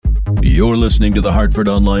You're listening to the Hartford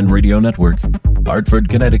Online Radio Network, Hartford,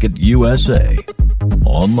 Connecticut, USA.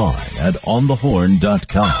 Online at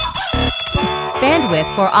onthehorn.com.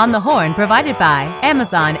 Bandwidth for On the Horn provided by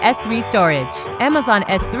Amazon S3 Storage. Amazon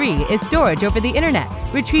S3 is storage over the internet.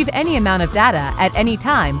 Retrieve any amount of data at any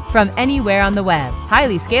time from anywhere on the web.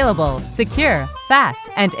 Highly scalable, secure, fast,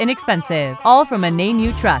 and inexpensive. All from a name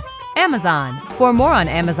you trust. Amazon. For more on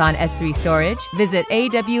Amazon S3 Storage, visit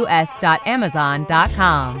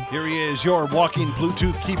aws.amazon.com. Here he is, your walking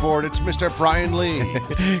Bluetooth keyboard. It's Mr. Brian Lee.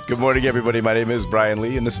 Good morning, everybody. My name is Brian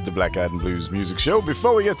Lee, and this is the Black Eyed and Blues Music Show.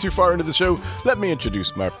 Before we get too far into the show, let me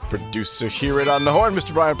introduce my producer here at On the Horn,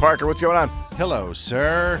 Mr. Brian Parker. What's going on? Hello,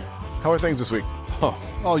 sir. How are things this week?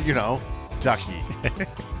 Oh, you know, Ducky.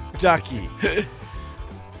 Ducky.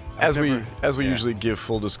 As we usually give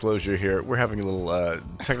full disclosure here, we're having a little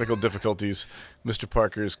technical difficulties. Mr.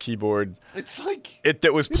 Parker's keyboard. It's like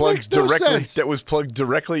that was plugged no directly. sense. That was plugged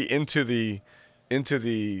directly into the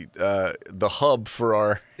hub for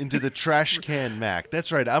our into the trash can Mac.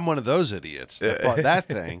 That's right. I'm one of those idiots that bought that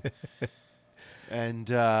thing.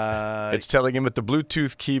 And it's telling him that the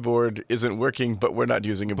Bluetooth keyboard isn't working, but we're not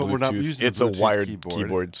using a Bluetooth. We're not using it's a a Bluetooth wired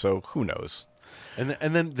keyboard, so who knows? And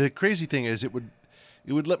then the crazy thing is, it would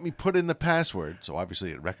let me put in the password. So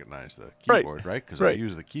obviously it recognized the keyboard, right? Because I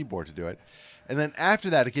use the keyboard to do it. And then after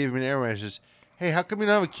that, it gave me an error message. Hey, how come you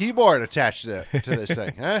don't have a keyboard attached to this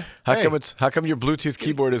thing? Huh? How come your Bluetooth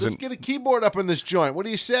keyboard isn't? Let's get a keyboard up in this joint. What do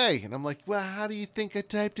you say? And I'm like, well, how do you think I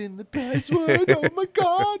typed in the password? Oh my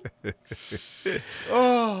God!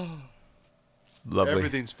 Oh, Lovely.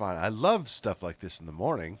 Everything's fine. I love stuff like this in the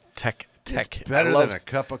morning. Tech. It's better than a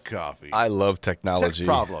cup of coffee. I love technology. Tech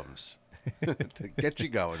problems to get you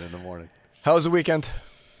going in the morning. How was the weekend?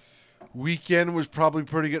 Weekend was probably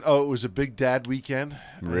pretty good. Oh, it was a big dad weekend.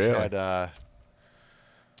 Really?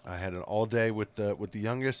 I had an all day with the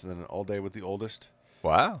youngest, and then an all day with the oldest.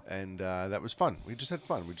 Wow. And that was fun. We just had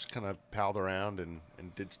fun. We just kind of palled around and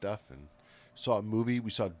did stuff and saw a movie.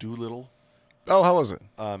 We saw Doolittle. Oh, how was it?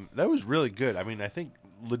 That was really good. I mean, I think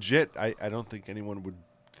legit, I don't think anyone would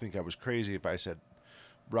think I was crazy if I said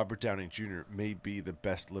Robert Downey Jr. may be the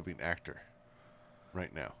best living actor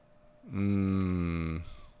right now. You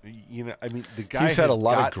know, I mean, the guy he's had a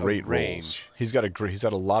lot of got great range. roles. He's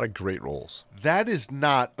had a lot of great roles. That is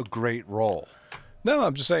not a great role. No,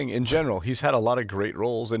 I'm just saying in general, he's had a lot of great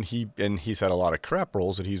roles, and he's had a lot of crap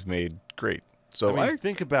roles that he's made great. So I mean,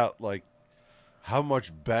 think about like how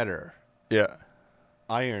much better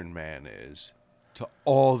Iron Man is to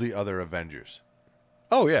all the other Avengers.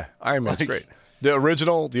 Oh yeah, Iron Man's great. The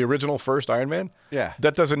original first Iron Man. Yeah,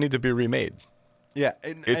 that doesn't need to be remade. Yeah,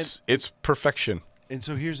 it's perfection. And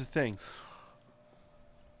so here's the thing.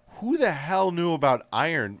 Who the hell knew about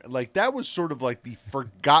Iron? Like, that was sort of like the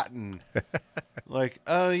forgotten, like,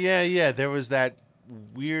 oh, yeah, there was that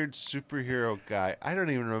weird superhero guy. I don't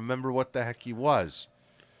even remember what the heck he was.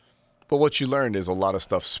 But what you learned is a lot of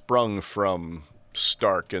stuff sprung from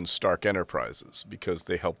Stark and Stark Enterprises because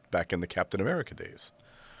they helped back in the Captain America days.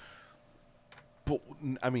 But,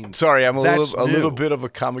 I mean, sorry, I'm a little bit of a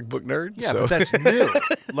comic book nerd. Yeah, so. but that's new.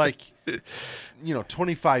 Like,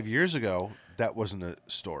 25 years ago, that wasn't a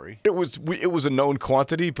story. It was a known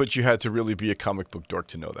quantity, but you had to really be a comic book dork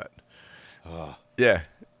to know that. Yeah.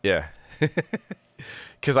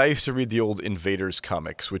 Because I used to read the old Invaders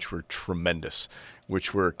comics, which were tremendous,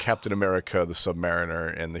 which were Captain America, the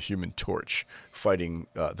Submariner, and the Human Torch fighting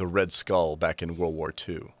the Red Skull back in World War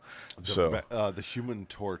II. The Human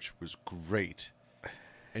Torch was great.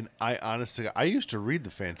 And I used to read the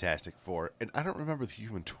Fantastic Four, and I don't remember the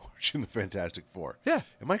Human Torch in the Fantastic Four. Yeah.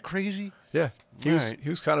 Am I crazy? Yeah. He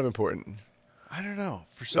was kind of important. I don't know.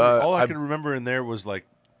 For some all I could remember in there was like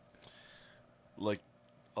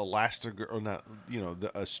Elastigirl, or not,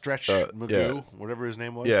 a Stretch Magoo, whatever his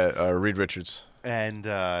name was. Yeah, Reed Richards. And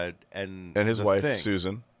his wife,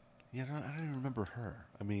 Susan. Yeah, I don't even remember her.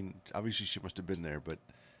 I mean, obviously she must have been there, but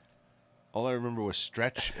all I remember was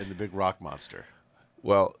Stretch and the big rock monster.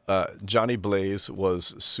 Well, Johnny Blaze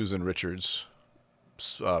was Susan Richards'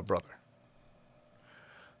 brother.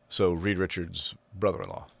 So Reed Richards'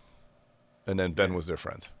 brother-in-law. And then Ben was their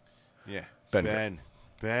friend. Yeah. Ben.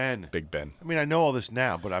 Big Ben. I mean, I know all this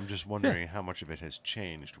now, but I'm just wondering how much of it has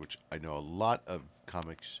changed, which I know a lot of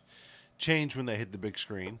comics change when they hit the big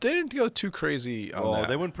screen. They didn't go too crazy on that.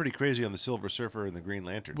 They went pretty crazy on the Silver Surfer and the Green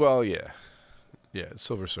Lantern. Well, yeah. Yeah,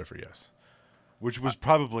 Silver Surfer, yes. Which was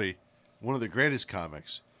probably one of the greatest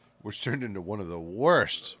comics, which turned into one of the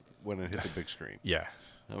worst when it hit the big screen. Yeah.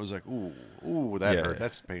 I was like, ooh, that hurt.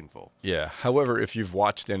 That's painful. Yeah. However, if you've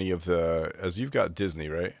watched any of as you've got Disney,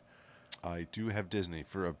 right? I do have Disney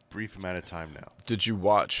for a brief amount of time now. Did you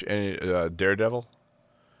watch any Daredevil?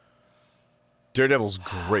 Daredevil's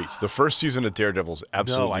great. The first season of Daredevil's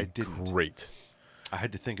absolutely No, I didn't. great. I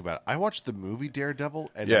had to think about it. I watched the movie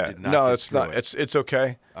Daredevil, and Yeah, I did not. no, get it's through not. It. It's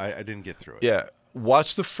okay. I didn't get through it. Yeah,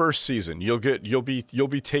 watch the first season. You'll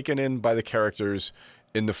be taken in by the characters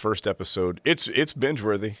in the first episode. It's binge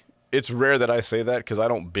worthy. It's rare that I say that because I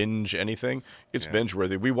don't binge anything. It's binge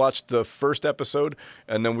worthy. We watched the first episode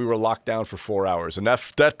and then we were locked down for 4 hours, and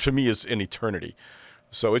that to me is an eternity.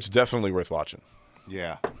 So it's definitely worth watching.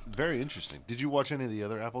 Yeah, very interesting. Did you watch any of the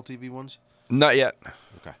other Apple TV ones? Not yet.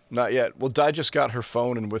 Okay. Not yet. Well, Di just got her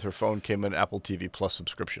phone, and with her phone came an Apple TV Plus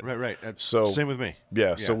subscription. Right. So same with me.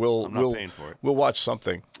 Yeah. So I'm not paying for it, we'll watch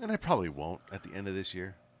something. and I probably won't at the end of this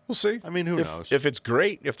year. We'll see. I mean, who knows? If it's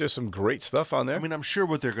great, if there's some great stuff on there. I mean, I'm sure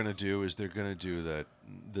what they're going to do is they're going to do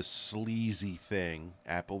the sleazy thing.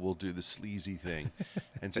 Apple will do the sleazy thing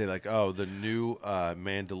and say like, oh, the new the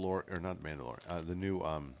new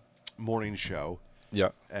morning show yeah.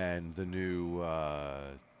 and the new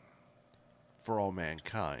For All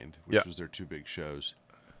Mankind, which was their two big shows,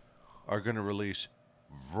 are going to release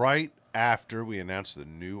right after we announce the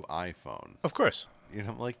new iPhone. Of course. You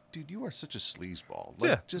know, I'm like, dude, you are such a sleazeball. Like,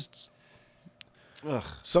 Yeah. just, ugh.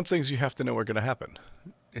 Some things you have to know are going to happen.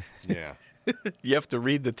 Yeah. You have to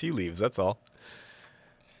read the tea leaves. That's all.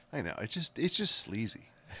 I know. It's just sleazy.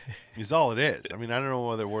 Is all it is. I mean, I don't know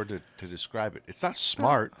what other word to describe it. It's not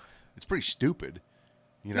smart. It's pretty stupid.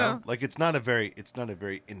 You know, No. like it's not a very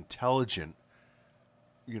intelligent,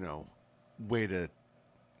 way to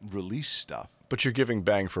release stuff. But you're giving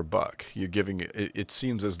bang for buck. You're giving it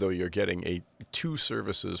seems as though you're getting two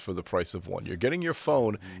services for the price of one. You're getting your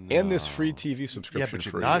phone and this free TV subscription Yeah, but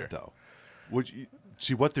for you're a not year. though.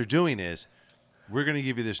 See what they're doing is, we're going to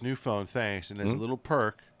give you this new phone, thanks, and as a little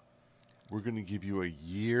perk, we're going to give you a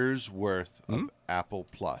year's worth of Apple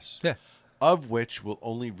Plus. Yeah. Of which will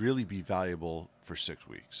only really be valuable for 6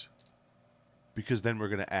 weeks. Because then we're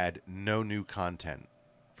going to add no new content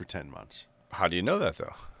for 10 months. How do you know that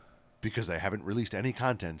though? Because they haven't released any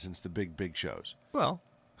content since the big shows. Well,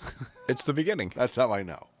 it's the beginning. That's how I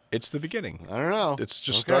know. It's the beginning. I don't know. It's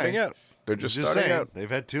just Okay. starting out. They're just starting saying, out. They've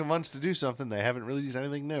had 2 months to do something. They haven't released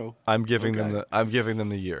anything new. I'm giving Okay. them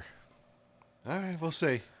the year. All right, we'll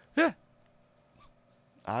see. Yeah.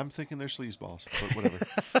 I'm thinking they're sleazeballs, but whatever.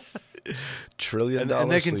 $1 trillion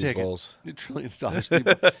and they can take sleazeballs. it. $1 trillion.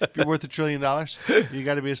 If you're worth $1 trillion, you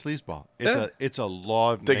got to be a sleazeball. It's a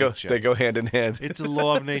law of nature. They go hand in hand. It's a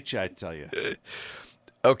law of nature, I tell you.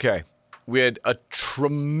 Okay. We had a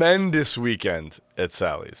tremendous weekend at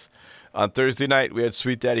Sally's. On Thursday night, we had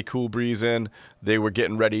Sweet Daddy Cool Breeze in. They were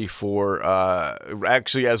getting ready for,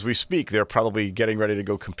 actually, as we speak, they're probably getting ready to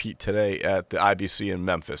go compete today at the IBC in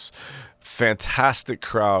Memphis. Fantastic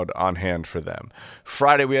crowd on hand for them.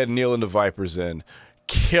 Friday, we had Neil and the Vipers in.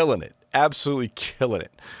 Killing it. Absolutely killing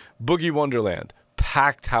it. Boogie Wonderland.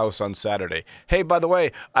 Packed house on Saturday. Hey, by the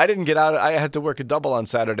way, I didn't get out. I had to work a double on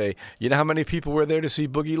Saturday. You know how many people were there to see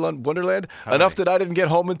Boogie Wonderland? Enough that I didn't get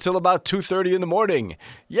home until about 2:30 in the morning.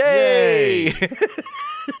 Yay!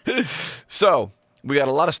 So, we got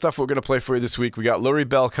a lot of stuff we're going to play for you this week. We got Lori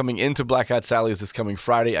Bell coming into Black Hat Sally's this coming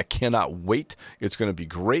Friday. I cannot wait. It's going to be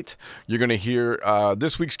great. You're going to hear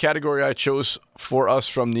this week's category I chose for us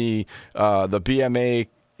from the BMA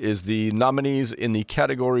is the nominees in the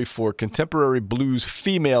category for Contemporary Blues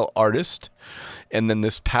Female Artist. And then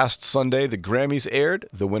this past Sunday, the Grammys aired.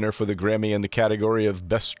 The winner for the Grammy in the category of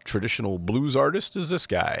Best Traditional Blues Artist is this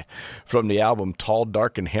guy. From the album Tall,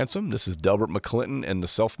 Dark, and Handsome, this is Delbert McClinton and the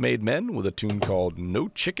Self-Made Men with a tune called No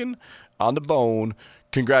Chicken on the Bone.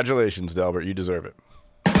 Congratulations, Delbert. You deserve it.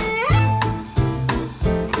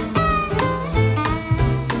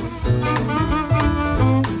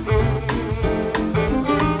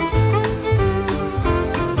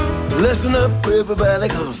 Listen up, everybody,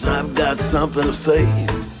 cause I've got something to say.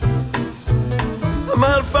 I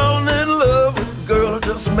might have fallen in love with a girl I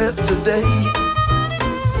just met today.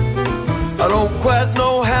 I don't quite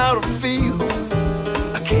know how to feel.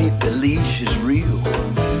 I can't believe she's real.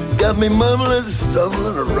 Got me mumbling,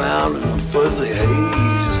 stumbling around in a fuzzy haze.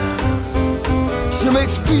 She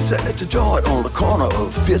makes pizza at the joint on the corner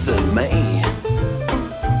of 5th and Main.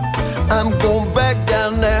 I'm going back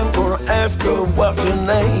down there, gonna ask her what's her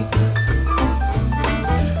name.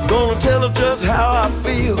 Gonna tell her just how I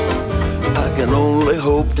feel. I can only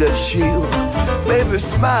hope that she'll maybe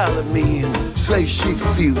smile at me and say she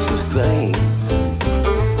feels the same.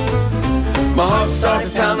 My heart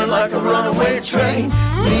started pounding like a runaway train.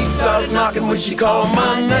 Knees started knocking when she called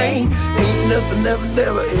my name. Ain't nothing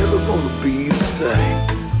never, ever gonna be the same.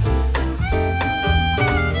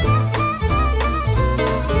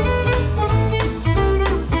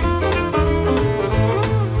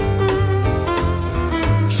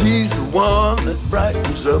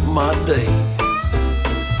 brightens up my day.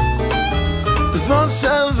 The sun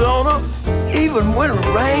shines on her even when it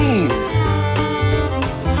rains.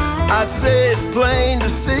 I'd say it's plain to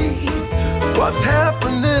see what's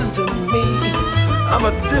happening to me. I'm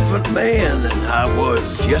a different man than I was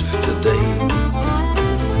yesterday.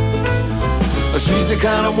 She's the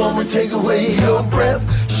kind of woman take away your breath.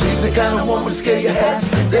 She's the kind of woman scare you half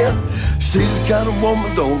to death. She's the kind of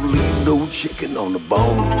woman don't leave no chicken on the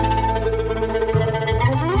bone.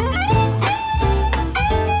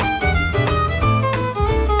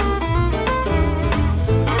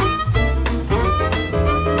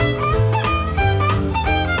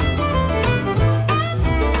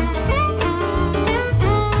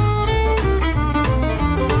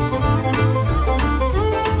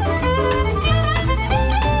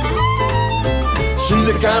 She's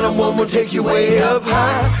the kind of woman take you way up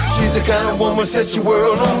high. She's the kind of woman set your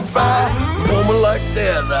world on fire. A woman like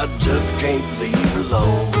that I just can't leave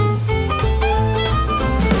alone.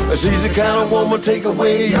 She's the kind of woman take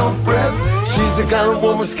away your breath. She's the kind of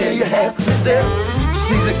woman scare you half to death.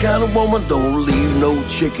 She's the kind of woman don't leave no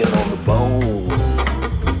chicken on the bone.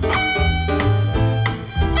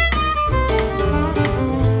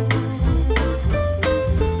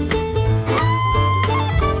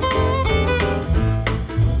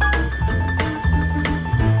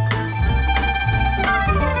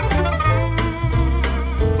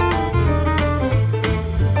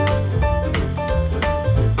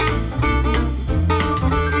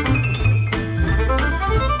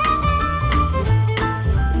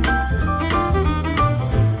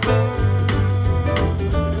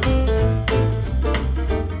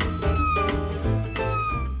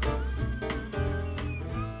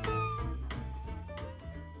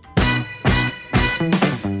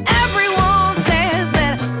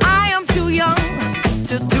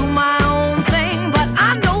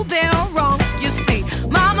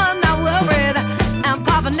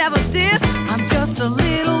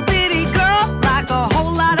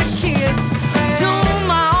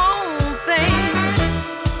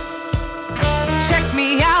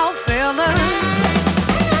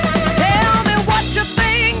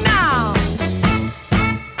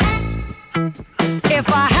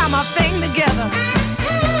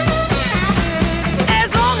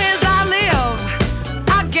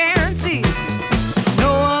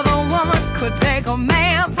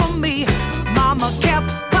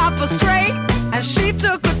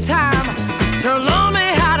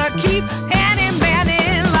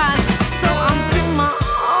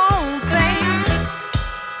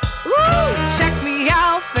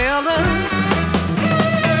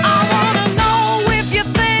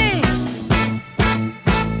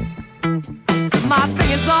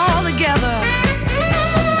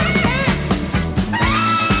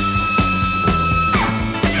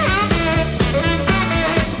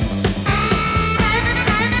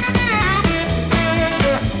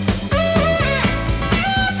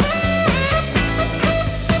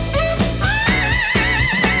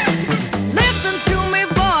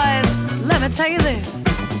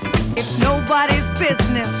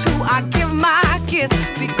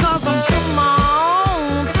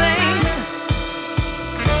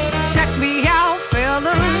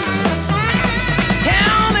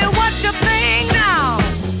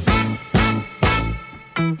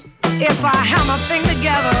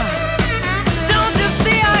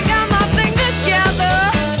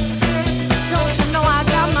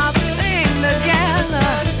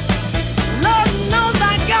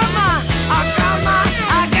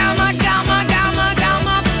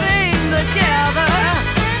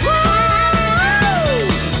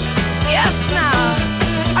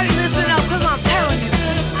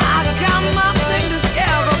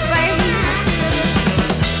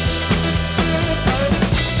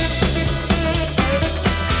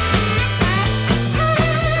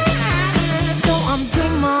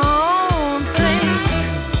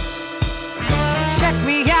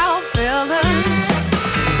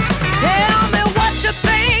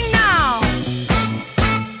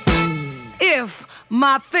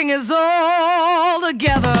 My thing is all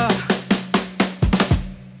together.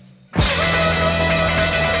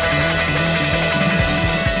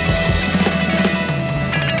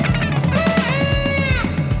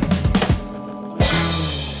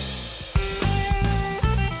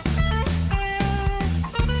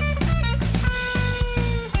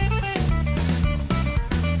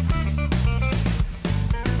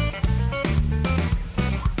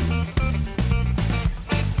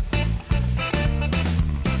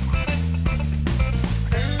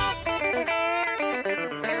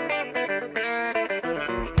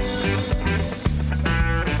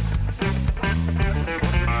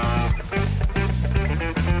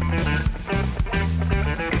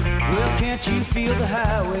 can't you feel the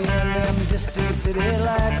highway and them distant city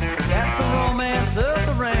lights? That's the romance of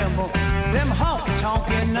the ramble, them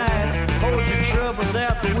honky-tonkin' nights. Hold your troubles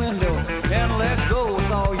out the window and let go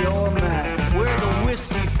with all your might. Where the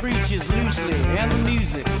whiskey preaches loosely and the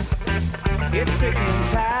music, it's picking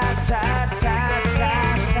tight, tight, tight,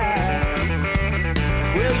 tight, tight.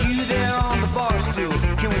 Well, you there on the bar stool,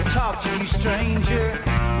 can we talk to you, stranger?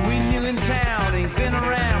 We new in town, ain't been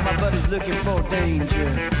around, my buddy's looking for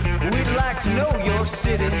danger. We'd like to know your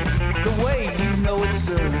city, the way you know it,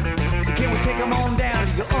 sir. So can we take them on down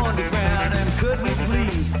to your underground, and could we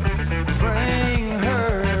please bring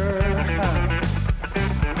her?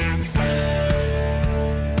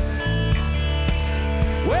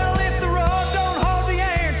 Well, if the road don't hold the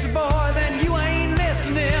answer, boy, then you ain't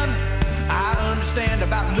listening. I understand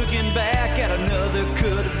about looking back at another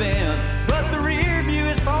could have been, but the rear view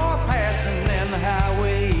is far passing and the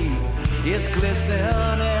highway is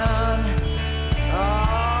glistening.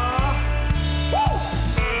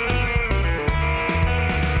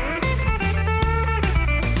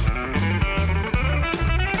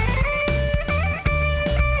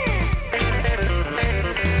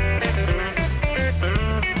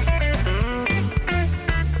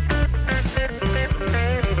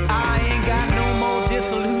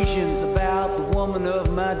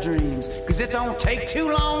 Dreams, 'cause it don't take too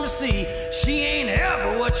long to see she ain't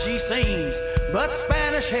ever what she seems, but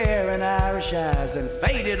Spanish hair and Irish eyes and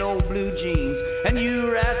faded old blue jeans. And you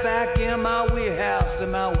right back in my wheelhouse,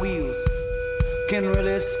 and my wheels can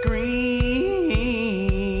really scream.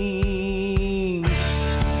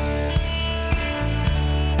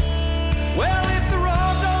 Well, if the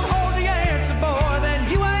road don't hold the answer, boy, then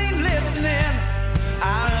you ain't listening.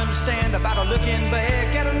 I understand about a looking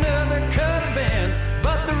back at another could have been,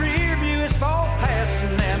 but the rear view is far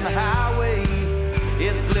passing and the highway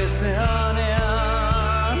is glistening.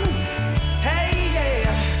 Hey,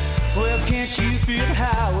 yeah. Well, can't you feel the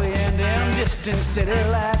highway and them distant city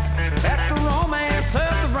lights? That's the romance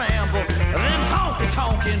of the ramble, them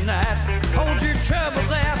honky-tonkin' nights. Hold your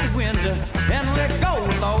troubles out the window and let go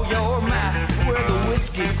with all your might. Where the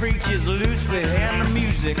whiskey preaches loosely and the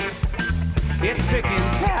music, it's picking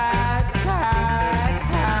tight, tight,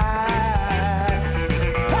 tight.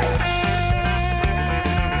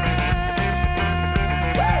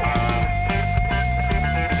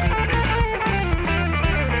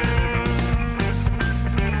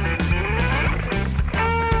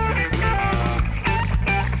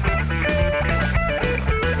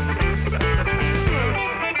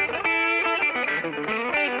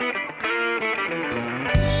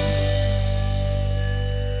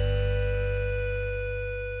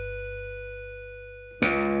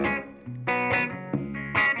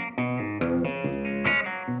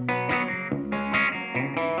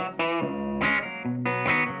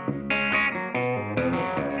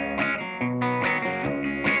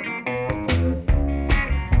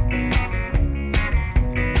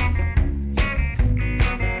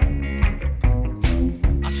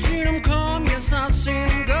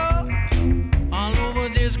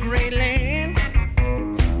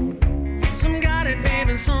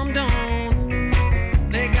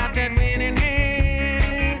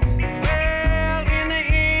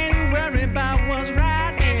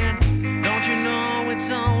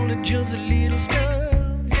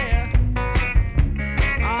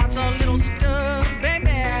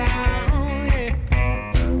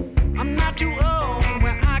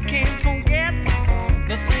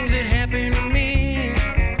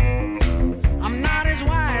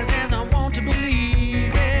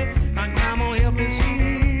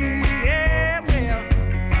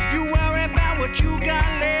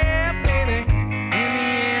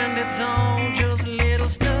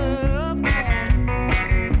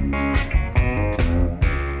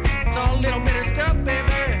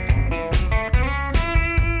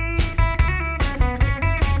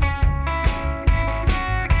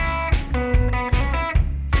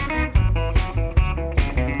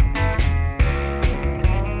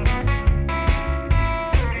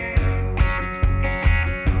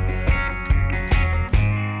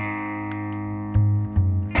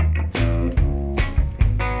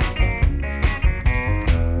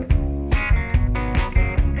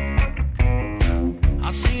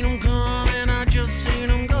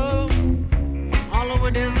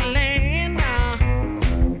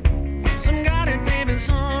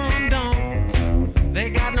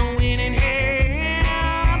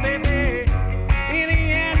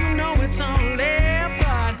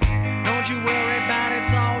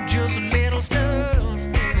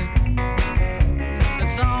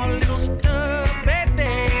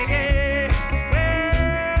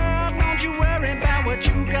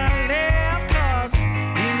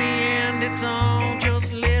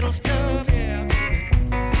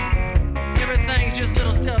 It's just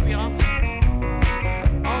little stuff, y'all.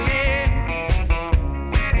 Oh, yeah.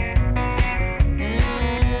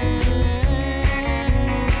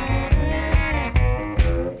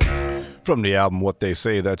 From the album What They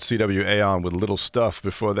Say, that's C.W. Aon with Little Stuff.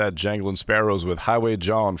 Before that, Janglin' Sparrows with Highway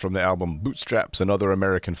John from the album Bootstraps and Other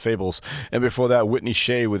American Fables. And before that, Whitney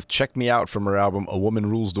Shea with Check Me Out from her album A Woman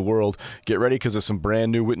Rules the World. Get ready because there's some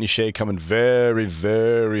brand new Whitney Shea coming very,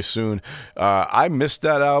 very soon. I missed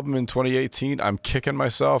that album in 2018. I'm kicking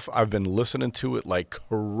myself. I've been listening to it like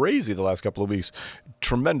crazy the last couple of weeks.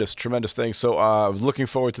 Tremendous, tremendous thing. So looking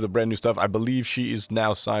forward to the brand new stuff. I believe she is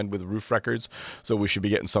now signed with Roof Records, so we should be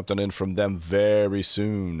getting something in from them very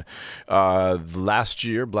soon. Last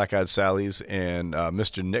year, Black Eyed Sally's and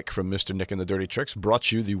Mr. Nick from Mr. Nick and the Dirty Tricks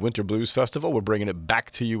brought you the Winter Blues Festival. We're bringing it back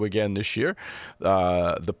to you again this year.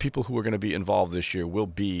 The people who are going to be involved this year will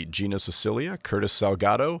be Gina Cecilia, Curtis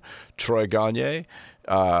Salgado, Troy Gagne,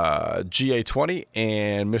 GA20,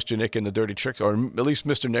 and Mr. Nick and the Dirty Tricks, or at least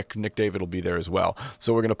Mr. Nick David will be there as well.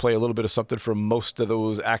 So we're going to play a little bit of something from most of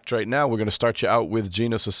those acts right now. We're going to start you out with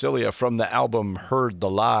Gina Cecilia from the album Heard the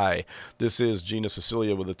Lie. This is Gina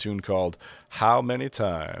Cecilia with a tune called How Many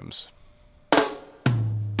Times?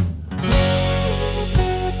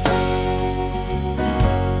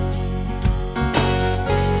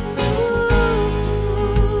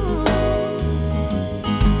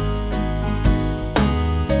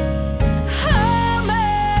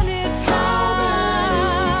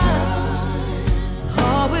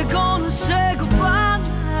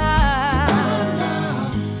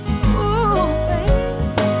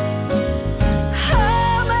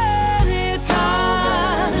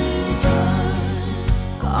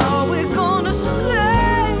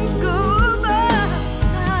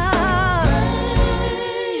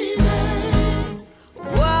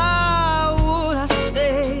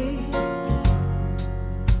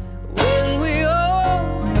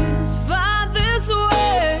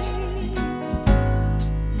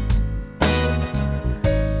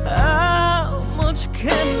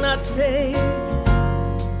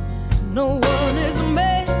 No one is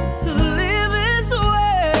meant to live this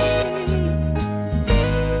way.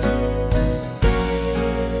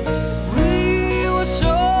 We were so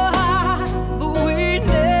high, but we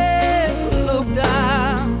never looked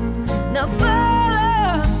down. Now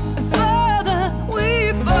further and further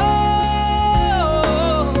we fall.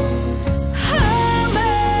 How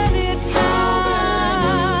many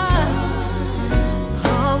times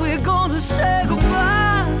are we gonna say goodbye?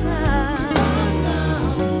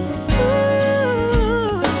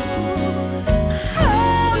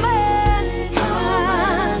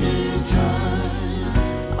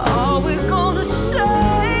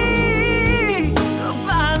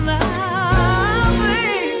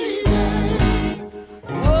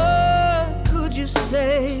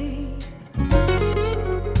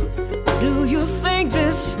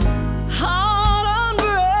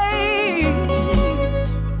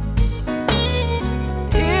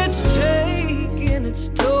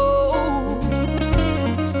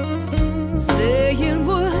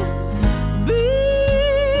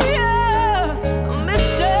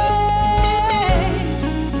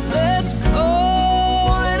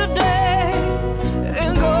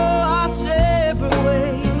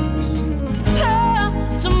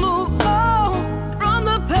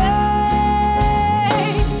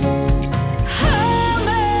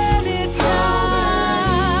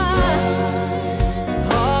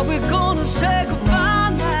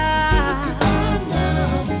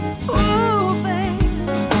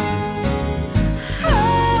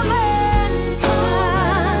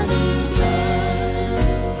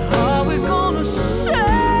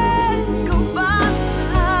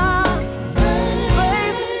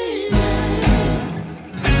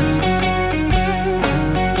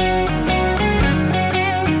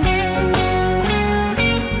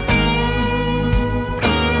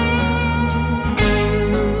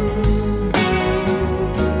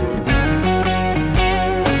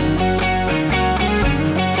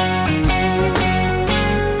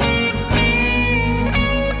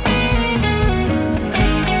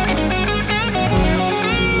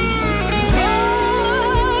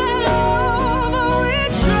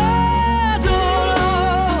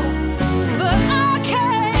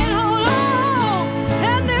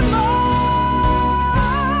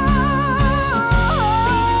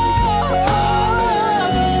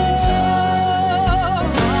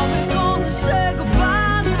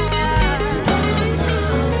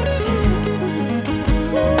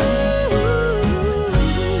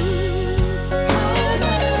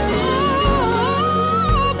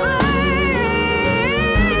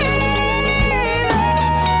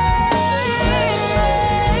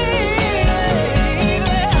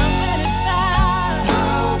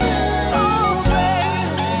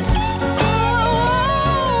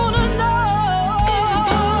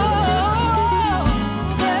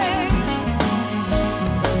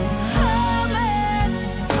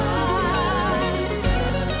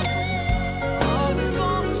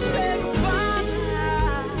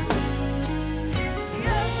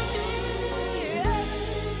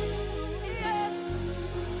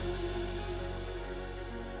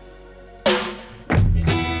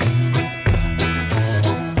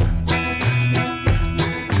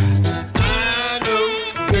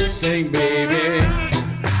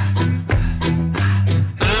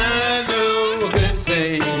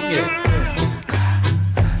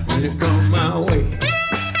 when it come my way.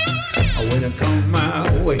 When it come my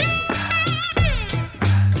way.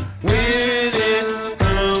 When it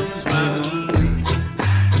comes my way.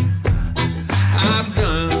 I've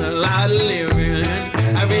done a lot of living.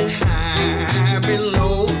 I've been high, I've been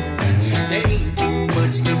low. There ain't too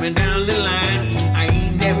much coming down the line. I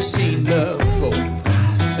ain't never seen love before.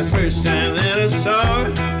 The first time that I saw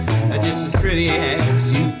her, just as pretty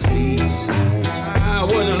as you please. I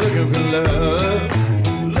wasn't looking for love.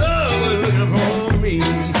 Love was looking for me.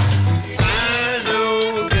 I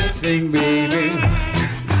know good thing, baby.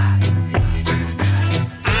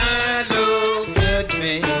 I know good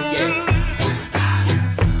thing, yeah.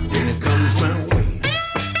 When it comes my way.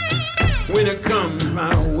 When it comes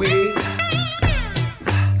my way.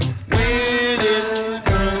 When it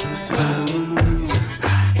comes my way.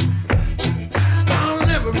 I'll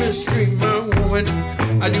never mistreat my woman.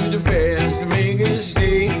 I do the best to make her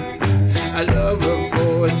stay. I love her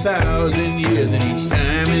for 1,000 years, and each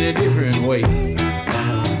time in a different way.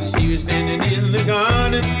 She was standing in the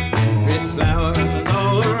garden, red flowers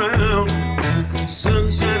all around, sun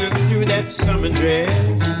shining through that summer dress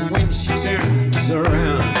when she turns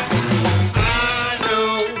around. I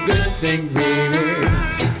know good thing, baby.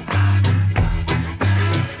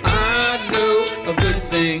 I know a good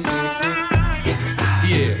thing.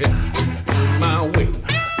 Yeah, come my way.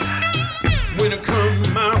 When it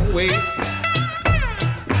come my way.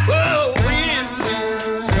 Oh, when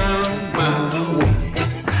it come my way.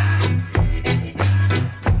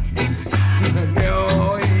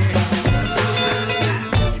 Oh, yeah.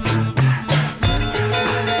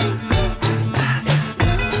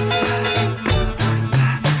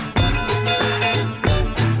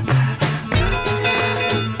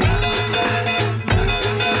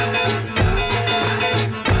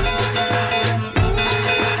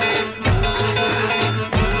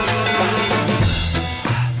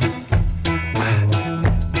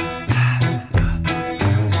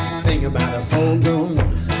 Thing about a full-grown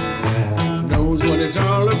woman, knows what it's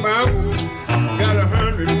all about. Got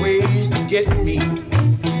 100 ways to get to me.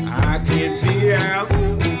 I can't figure out.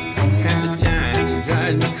 Half the time she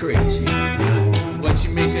drives me crazy, but she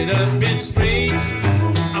makes it up in spades.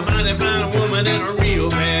 I might have found a woman and a real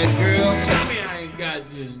bad girl. Tell me I ain't got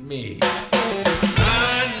this made.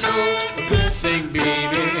 I know a good thing,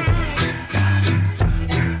 baby.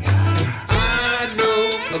 I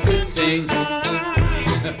know a good thing.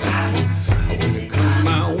 When it come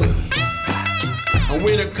my way.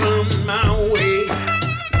 When it come my way.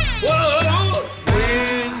 Whoa,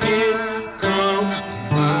 when it comes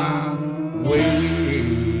my way.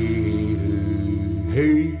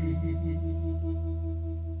 Hey.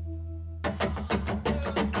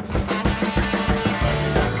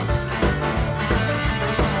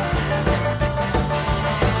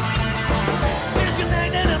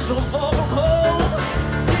 Disconnected and so far from home.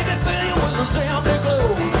 Take it for you with a zombie glow.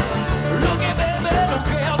 Look at baby, don't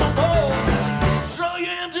care no more. Throw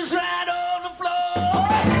your empties right on the floor.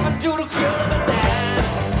 And do the kill of a dime.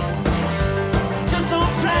 Just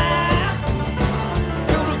don't try.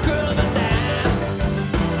 Do the kill of a dime.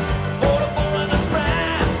 For the bull and the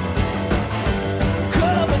sprite.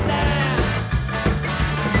 Cut up a dime.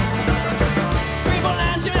 People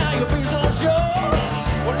ask me how you be so sure.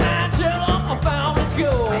 When I tell them I found the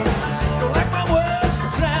cure. Don't like my words,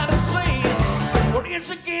 try to sing. Well, it's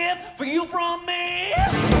a gift for you from me.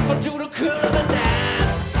 But do the cut of the dime.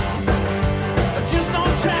 Just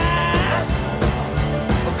don't try.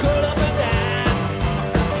 Cut up a dime.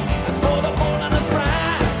 It's for the bull and the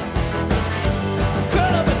sprite.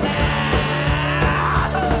 Cut up a dime.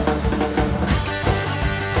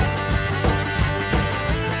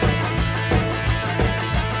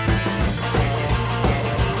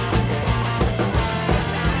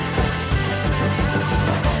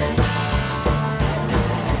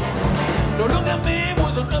 Don't look at me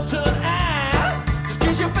with an upturned eye. Just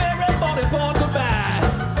kiss your favorite body part goodbye.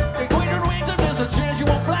 Take wings and wings and there's a chance you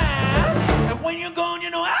won't fly. And when you're gone, you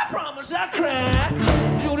know I promise I'll cry.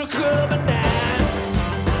 Do the cut up and dime.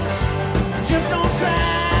 Just don't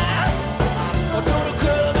try. Or do the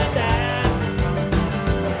cut up and dime.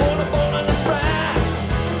 For the bull and the sprite.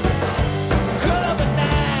 Cut up and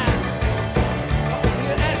dime. You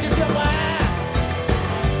can ask yourself why.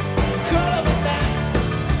 Cut up and dime.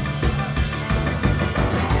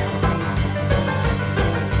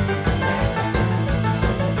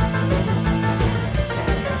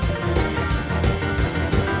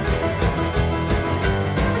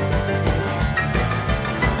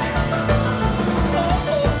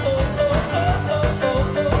 Oh,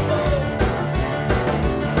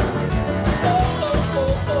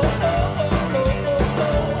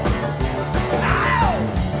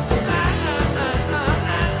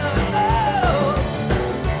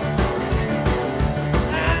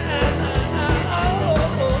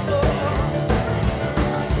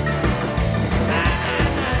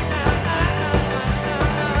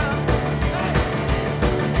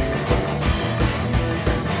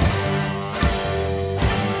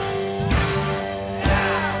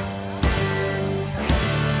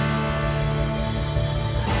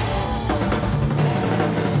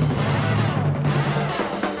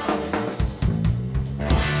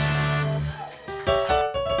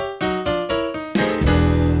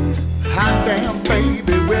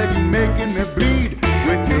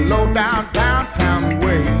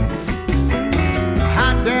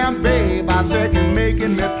 said, you're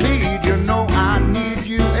making me plead. You know I need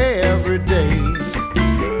you every day.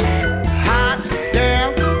 Hot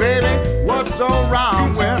damn, baby, what's so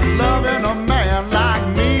wrong with loving a man like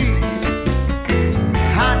me?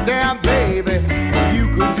 Hot damn, baby, you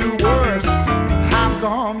could do worse. How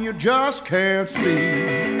come you just can't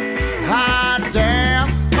see? Hot damn,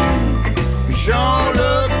 you sure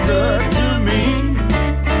look good to me.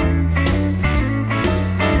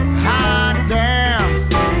 Hot damn,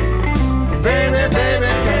 baby,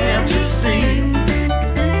 baby, can't you see?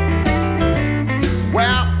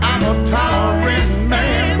 Well, I'm a tolerant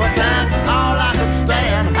man, but that's all I can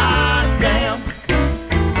stand.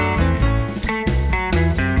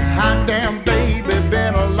 Hot damn, baby,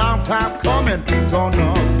 been a long time coming,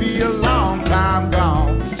 gonna be a long time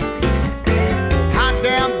gone. Hot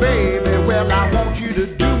damn, baby, well, I want you to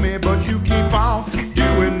do me, but you keep on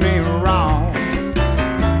doing me wrong.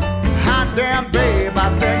 Hot damn, babe,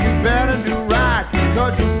 I said you better do right,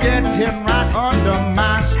 cause you're getting right under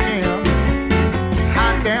my skin.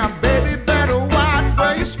 Hot damn, baby, better watch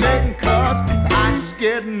where you're skating, cause ice is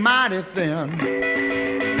getting mighty thin.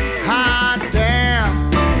 Hot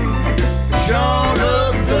damn, sure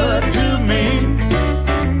look good to me.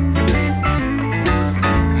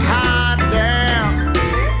 Hot damn,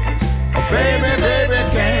 oh baby, baby,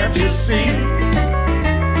 can't you see?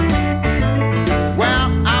 Well,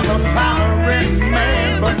 I'm a tolerant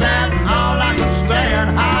man, but that's all I can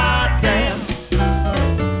stand. Hot damn.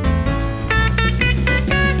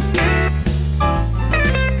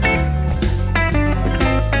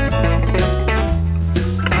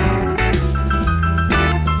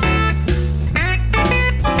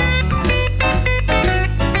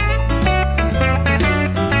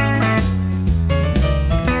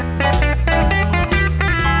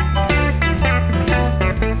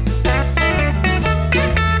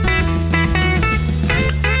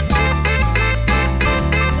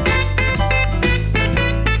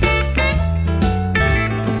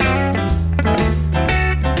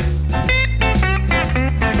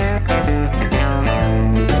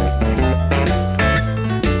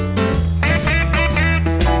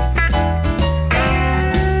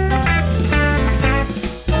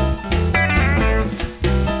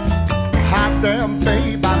 Damn,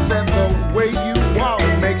 babe, I said the way you walk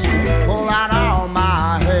makes me pull out all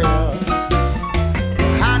my hair.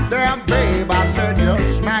 Hot damn, babe, I said you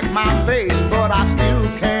smack my face, but I still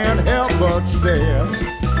can't help but stare.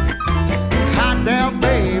 Hot damn,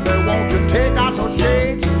 baby, won't you take out those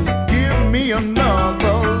shades, give me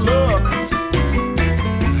another look.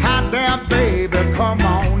 Hot damn, baby, come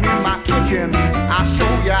on in my kitchen, I'll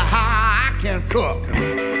show you how I can cook.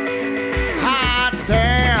 Hot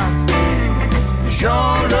damn,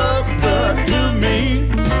 sure look good to me.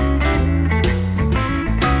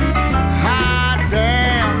 Hot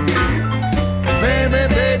damn, baby,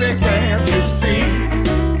 baby, can't you see?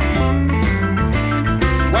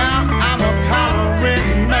 Well, I'm a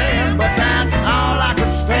tolerant man, but that's all I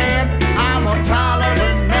can stand. I'm a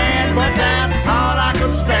tolerant man, but that's all I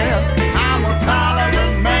can stand. I'm a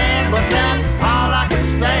tolerant man, but that's all I can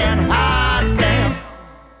stand. Hot damn.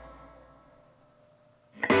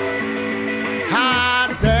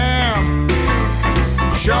 Hot damn,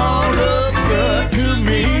 sure look good to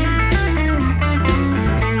me.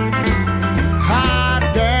 Hot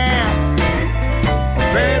damn,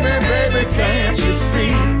 baby, baby, can't you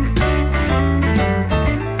see?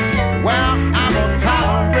 Well, I'm a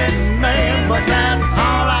tolerant man, but that's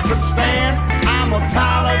all I could stand. I'm a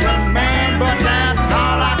tolerant man, but that's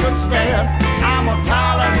all I could stand. I'm a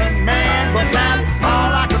tolerant man, but that's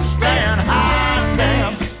all I could stand. Hot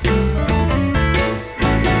damn.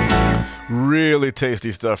 Really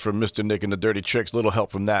tasty stuff from Mr. Nick and the Dirty Tricks. Little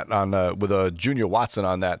help from that on with Junior Watson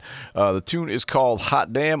on that. The tune is called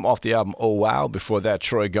Hot Damn off the album Oh Wow. Before that,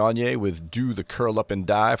 Troy Gagne with Do the Curl Up and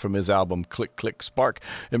Die from his album Click Click Spark.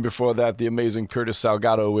 And before that, the amazing Curtis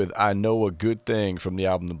Salgado with I Know a Good Thing from the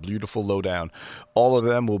album The Beautiful Lowdown. All of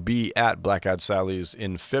them will be at Black Eyed Sally's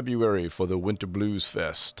in February for the Winter Blues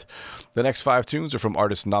Fest. The next 5 tunes are from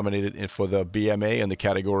artists nominated for the BMA in the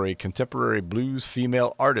category Contemporary Blues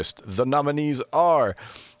Female Artist. The nominees are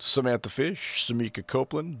Samantha Fish, Samika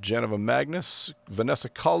Copeland, Geneva Magnus, Vanessa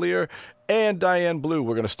Collier, and Diane Blue.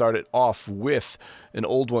 We're going to start it off with an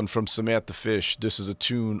old one from Samantha Fish. This is a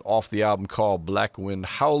tune off the album called Black Wind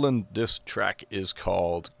Howlin'. This track is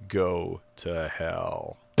called Go to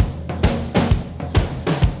Hell.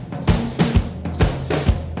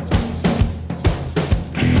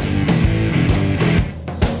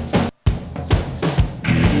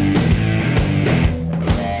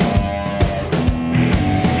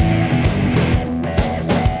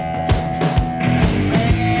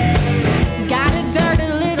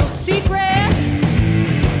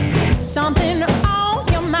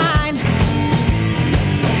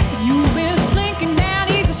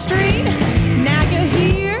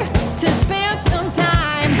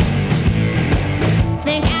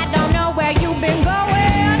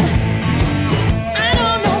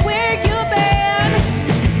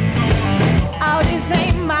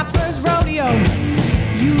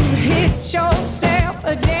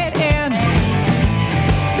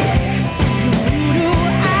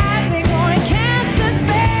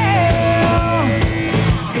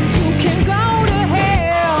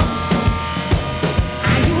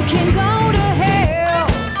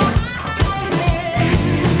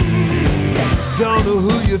 So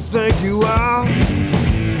who you think you are?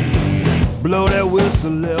 Blow that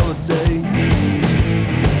whistle every day.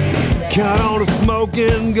 Count on a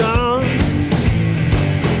smoking gun,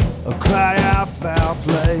 or cry out foul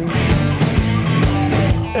play.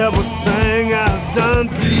 Everything I've done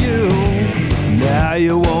for you, now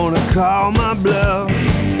you wanna call my bluff.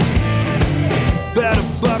 Better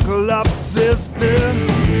buckle up, sister.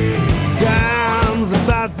 Time's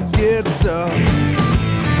about to get tough.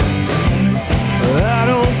 I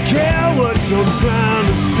don't care what you're trying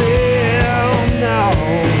to sell. No,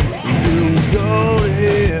 you can go to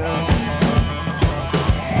hell.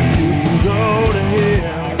 You can go to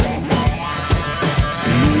hell.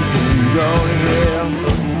 You can go to hell.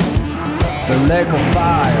 The lake of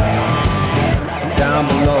fire down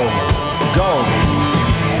below. Go.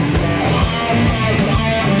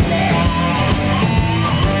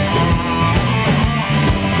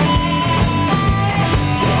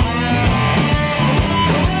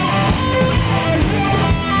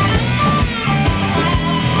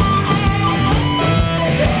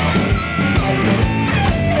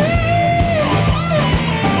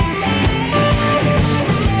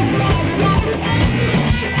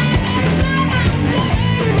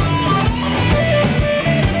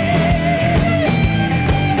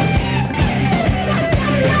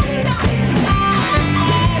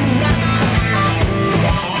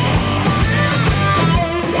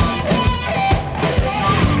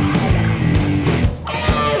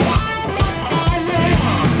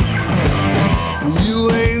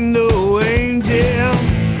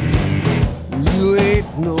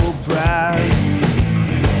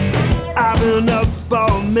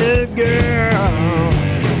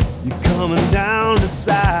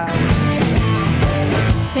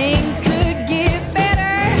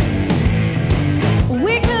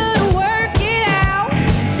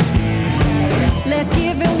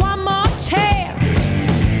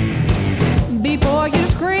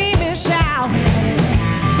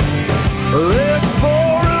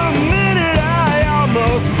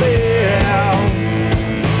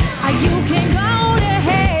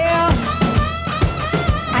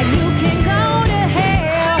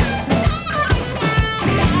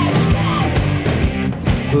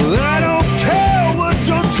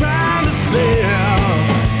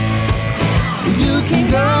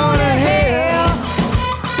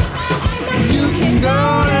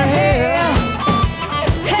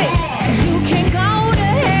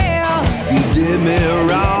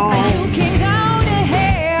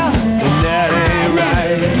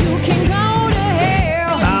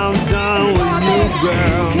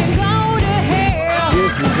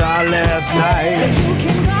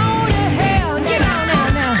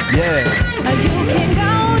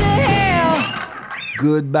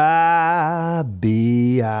 Goodbye,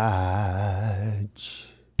 biatch.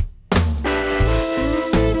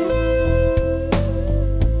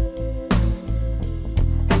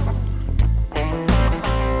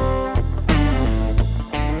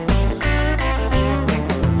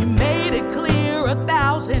 You made it clear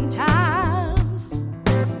 1,000 times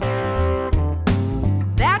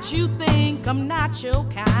that you think I'm not your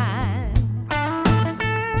kind.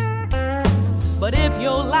 But if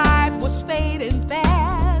your life was fading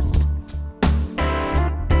fast,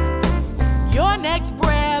 your next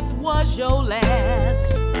breath was your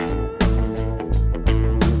last.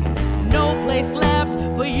 No place left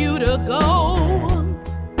for you to go.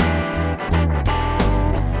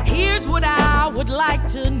 Here's what I would like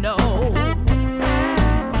to know.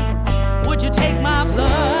 Would you take my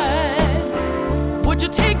blood? Would you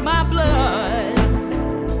take my blood?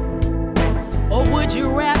 Or would you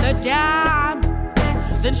rather die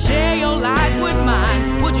than share your life with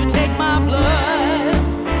mine? Would you take my blood?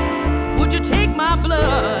 Would you take my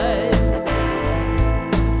blood?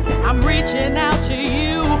 I'm reaching out to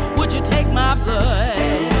you. Would you take my blood?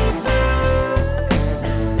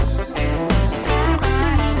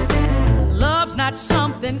 Love's not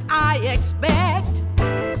something I expect.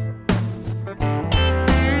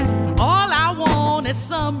 All I want is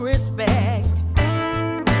some respect.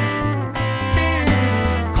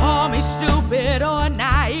 Call me stupid or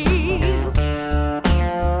naive.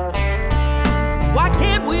 Why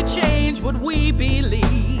can't we change what we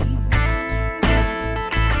believe?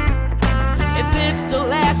 If it's the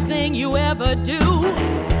last thing you ever do,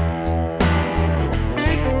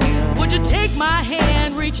 would you take my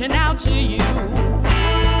hand reaching out to you?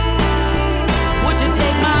 Would you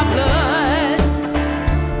take my blood?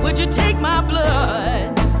 Would you take my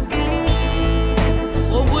blood?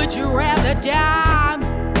 Or would you rather die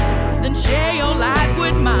than share your life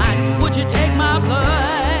with mine? Would you take my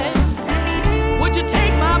blood? Would you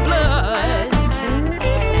take my blood?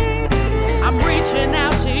 I'm reaching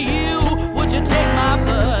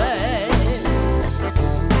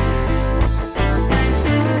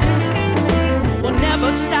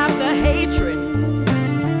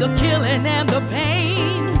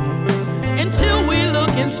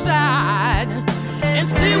side and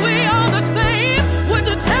see we are the same? Would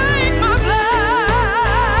you take my blood?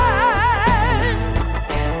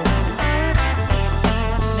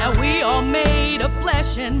 Now we are made of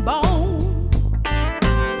flesh and bone.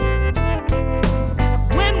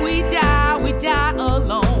 When we die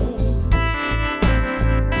alone.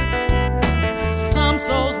 Some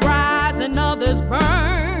souls rise and others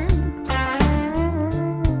burn.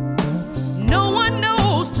 No one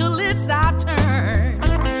knows till it's our turn.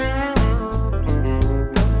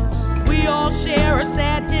 We all share a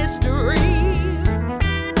sad history,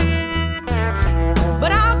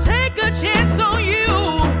 but I'll take a chance on you.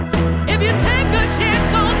 If you take a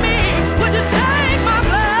chance on me, would you take my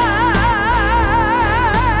blood?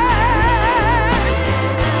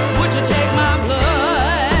 Would you take my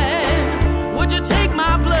blood? Would you take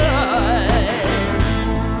my blood?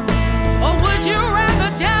 Or would you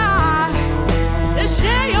rather die and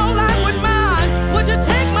share your life with mine? Would you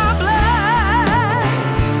take my blood?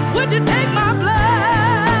 Would you take my blood?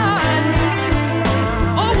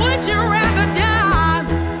 Or would you rather die?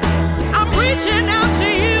 I'm reaching out to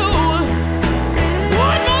you.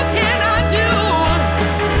 What more can I do?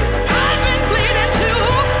 I've been bleeding too.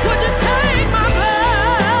 Would you take my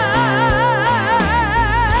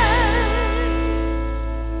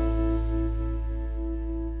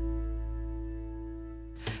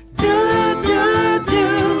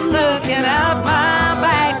Looking out my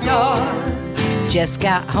back door. Just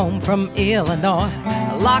got home from Illinois.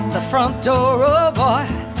 Locked the front door, oh boy.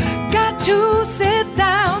 Got to sit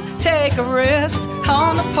down, take a rest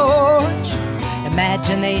on the porch.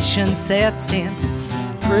 Imagination sets in.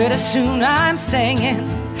 Pretty soon I'm singing.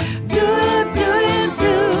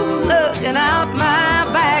 Looking out my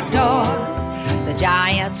back door. The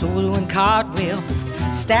giants doing cartwheels,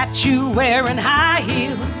 statue wearing high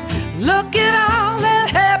heels. Look at all the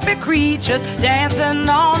happy creatures dancing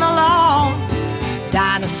on along.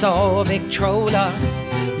 Dinosaur Victrola,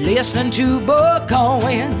 listening to Buck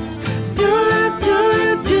Owens.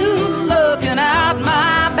 Looking out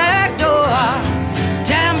my back door.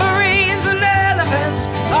 Tambourines and elephants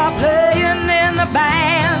are playing in the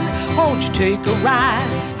band. Won't you take a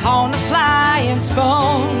ride on the flying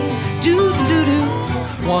spoon?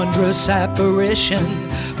 Wondrous apparition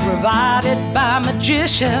provided by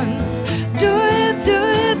magicians.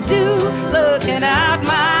 Looking out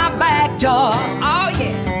my back door. Oh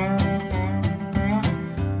yeah.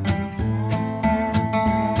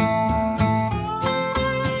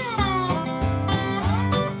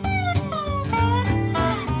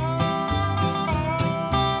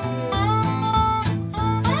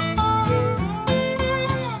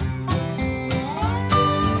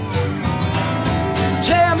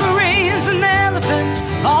 Tambourines and elephants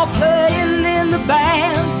all playing in the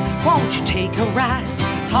band. Won't you take a ride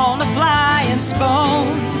on a flying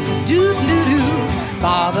spoon?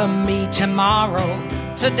 Bother me tomorrow.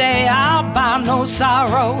 Today I'll buy no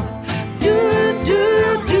sorrow.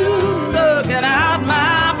 Looking out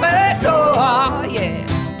my back door, yeah.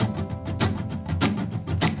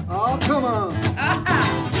 Oh, come on.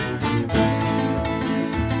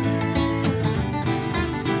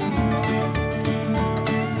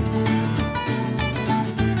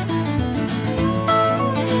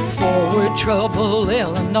 Forward trouble,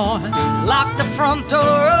 Illinois. Lock the front door,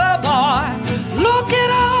 oh boy. Look at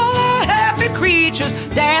all the happy creatures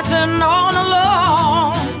dancing on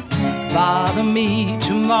along. Bother me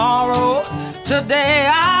tomorrow. Today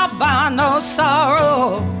I'll buy no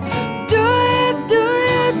sorrow.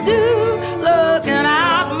 Looking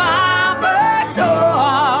out my back door.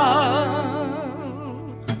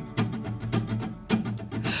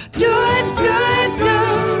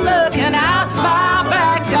 Looking out my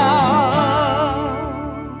back door.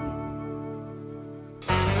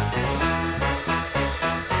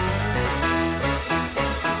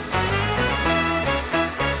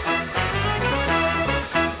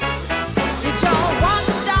 Did your one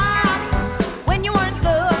stop when you weren't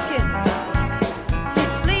looking?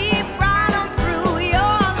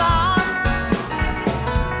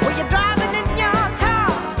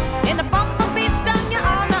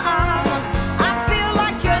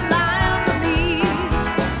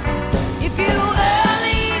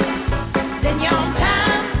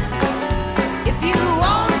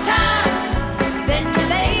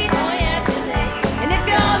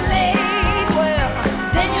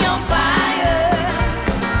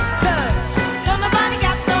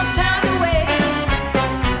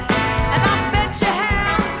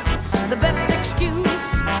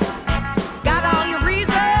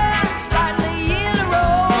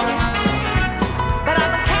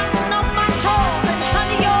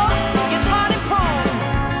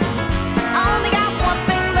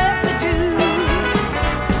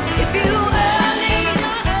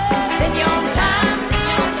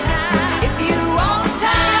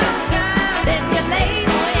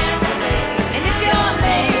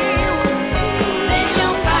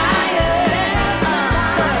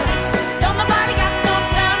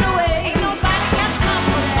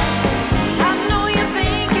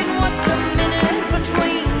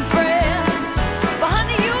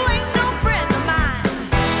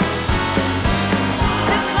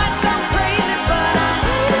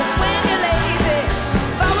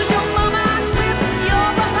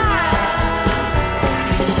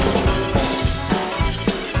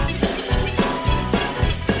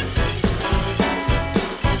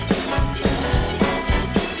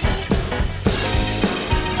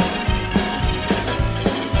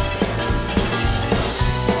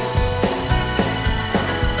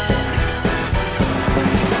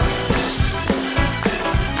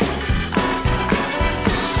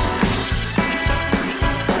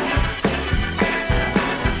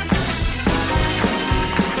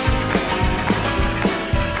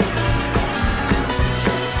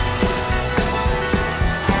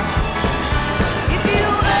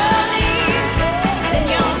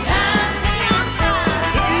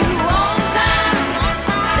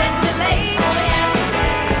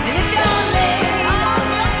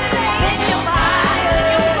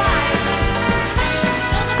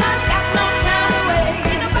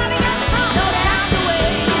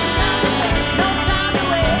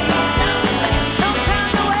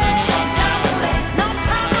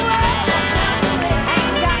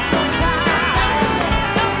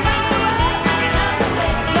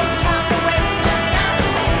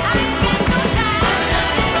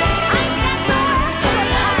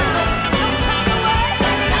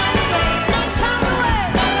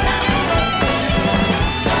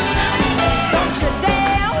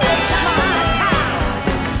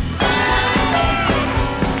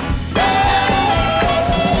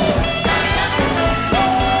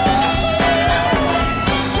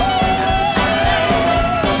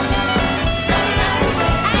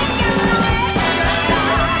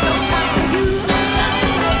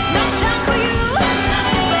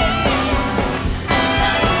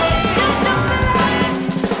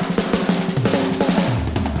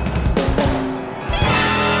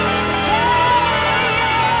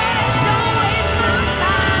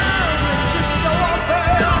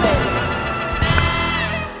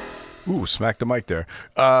 smack the mic there.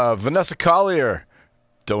 Vanessa Collier,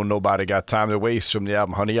 Don't Nobody Got Time to Waste from the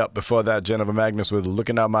album Honey Up. Before that, Jennifer Magnus with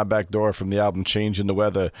Looking Out My Back Door from the album Changing the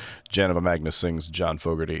Weather. Jennifer Magnus sings John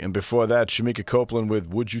Fogerty. And before that, Shamika Copeland with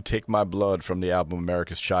Would You Take My Blood from the album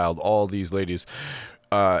America's Child. All these ladies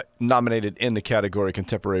nominated in the category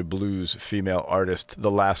Contemporary Blues Female Artist.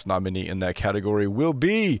 The last nominee in that category will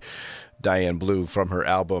be Diane Blue from her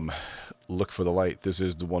album Look for the Light. This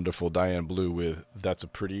is the wonderful Diane Blue with That's a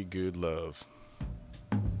Pretty Good Love.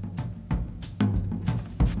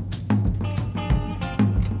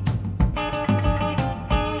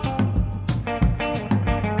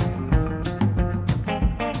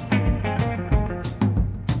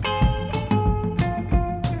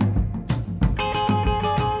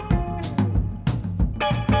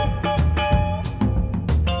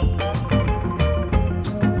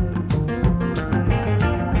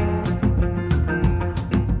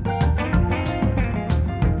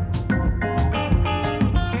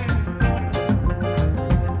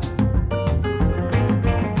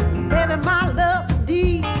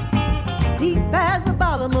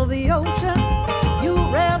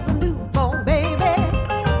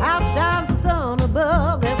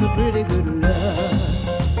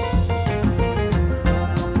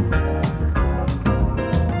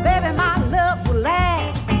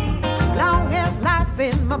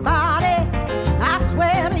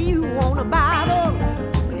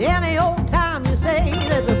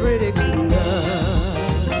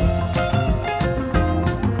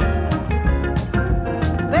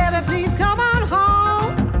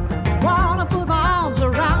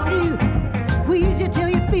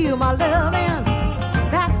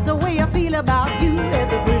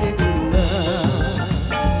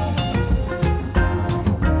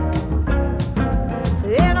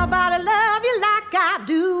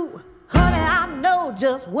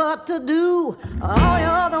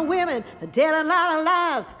 Telling a lot of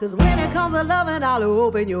lies, 'cause when it comes to loving, I'll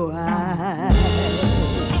open your eyes.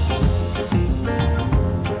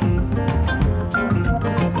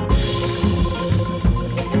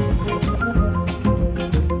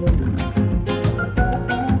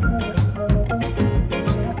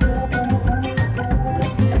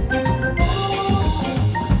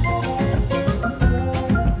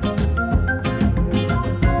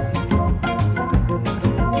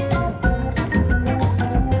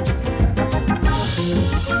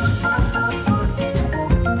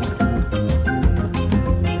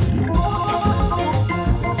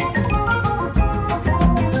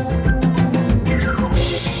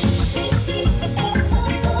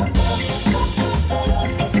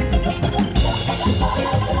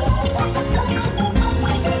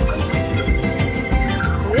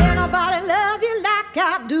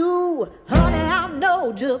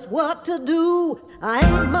 What to do? I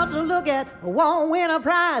ain't much to look at, I won't win a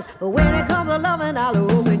prize, but when it comes to loving, I'll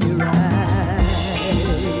open your eyes.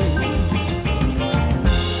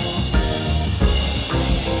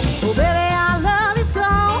 Oh, baby, I love you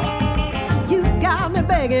so. You got me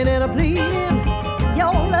begging and a pleading.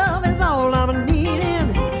 Your love is all I'm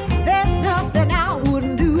needing. There's nothing I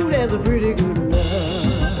wouldn't do. There's a pretty good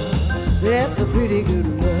love. That's a pretty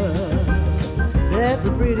good love. That's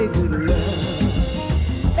a pretty good love.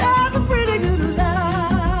 That's a pretty good love.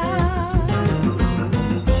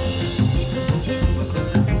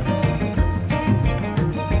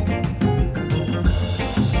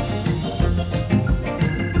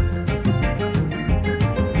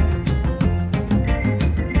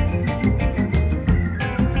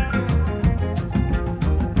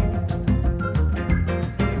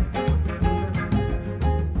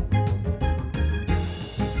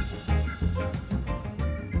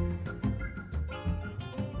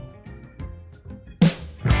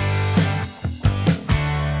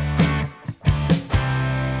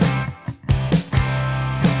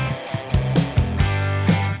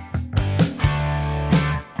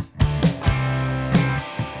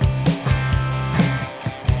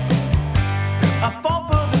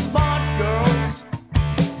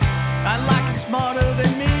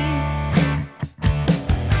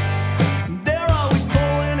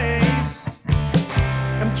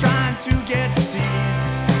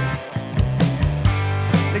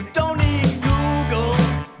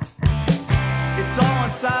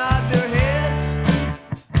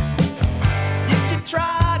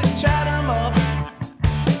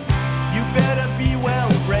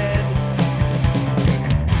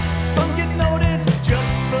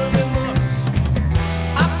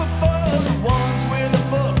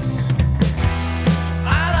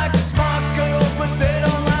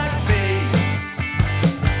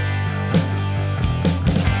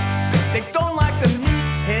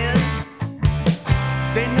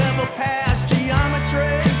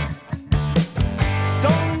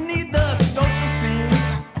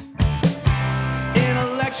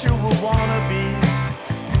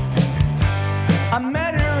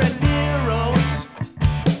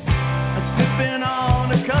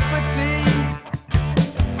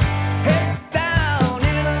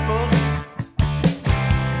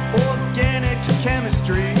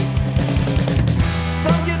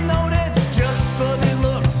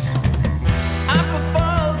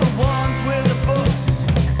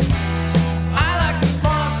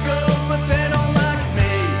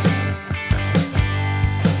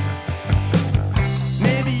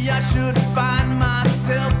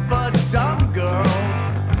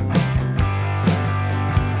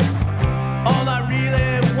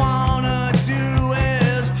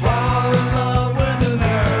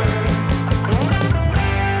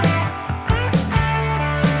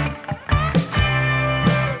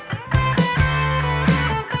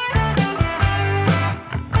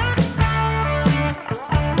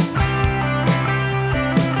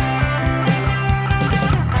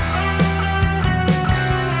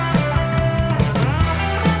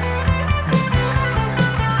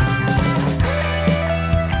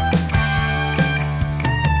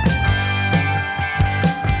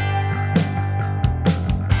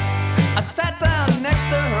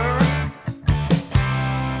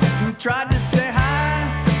 say hi.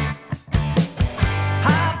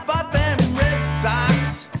 How about them Red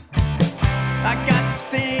Sox? I got the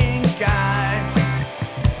stink eye.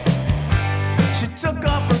 She took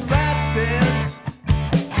off her glasses,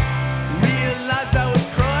 realized I was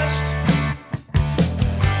crushed.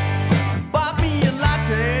 Bought me a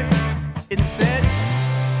latte and said,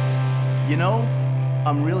 you know,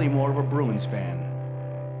 I'm really more of a Bruins fan.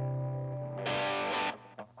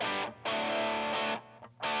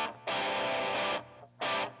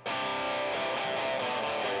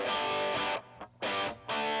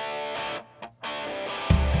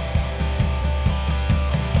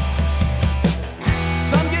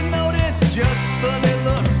 Some get noticed just for their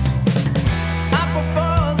looks. I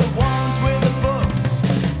prefer the ones with the books.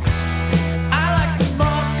 I like the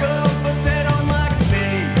smart girls, but they don't like me.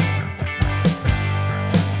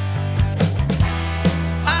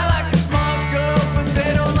 I like the smart girls, but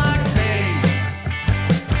they don't like me.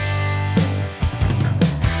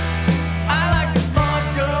 I like the smart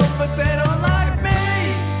girls, but they don't like me.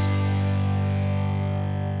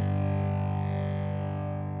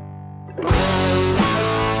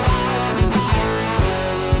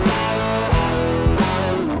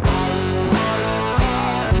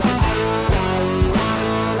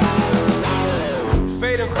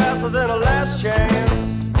 Fading faster than a last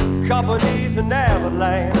chance, caught beneath an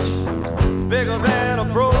avalanche, bigger than a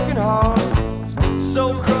broken heart,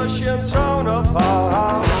 so crushed and torn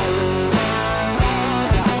apart.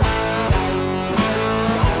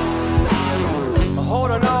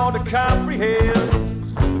 Holding on to comprehend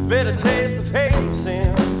the bitter taste of hate and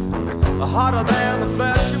sin, harder than the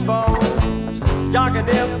flesh and bone, dark and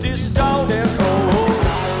empty, stone and cold.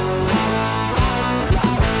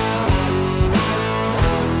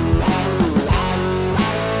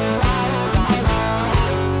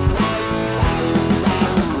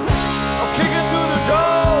 Kicking through the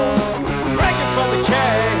door, breaking from the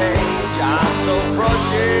cage, I'm so crushed.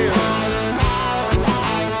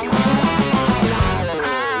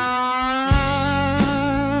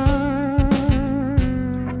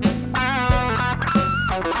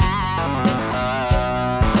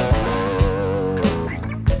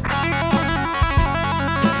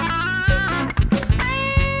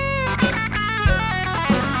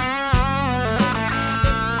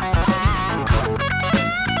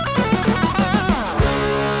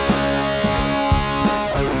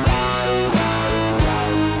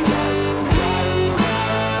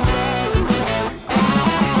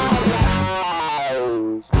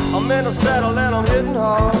 I'm in a saddle and I'm hitting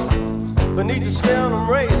hard, beneath the skin I'm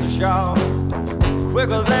razor sharp,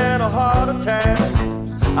 quicker than a heart attack,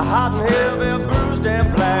 a hot and heavy, bruised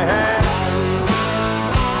and black.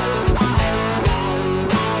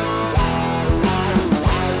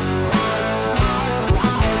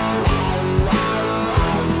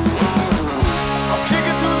 I'm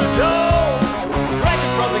kicking through the door,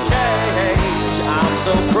 breaking from the cage, I'm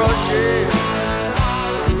so crushed.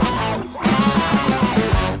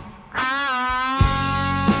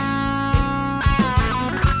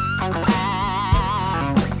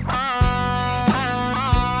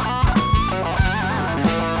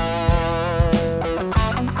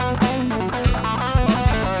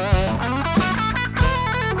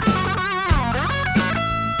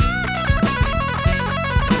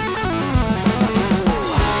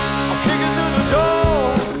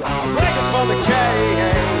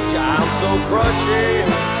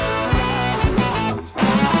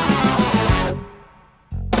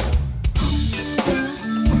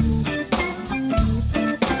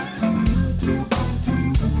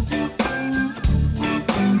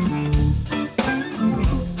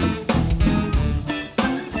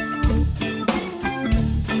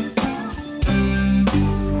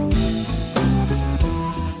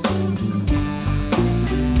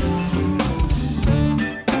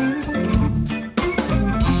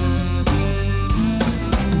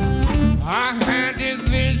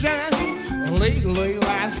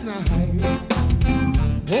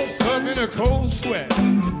 a cold sweat,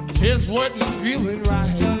 just wasn't feeling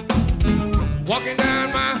right. Walking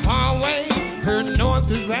down my hallway, heard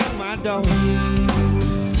noises at my door.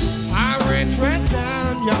 I ran right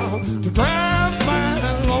down, y'all, to grab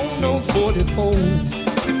my long nose 44.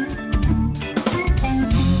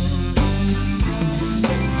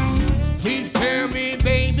 Please tell me,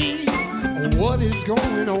 baby, what is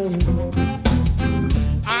going on?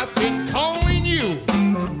 I've been calling you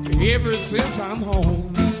ever since I'm home.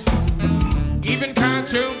 Even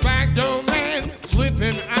caught your back door man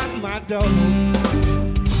slipping out my door.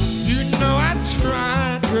 You know I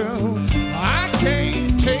tried, girl, I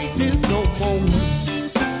can't take this no more.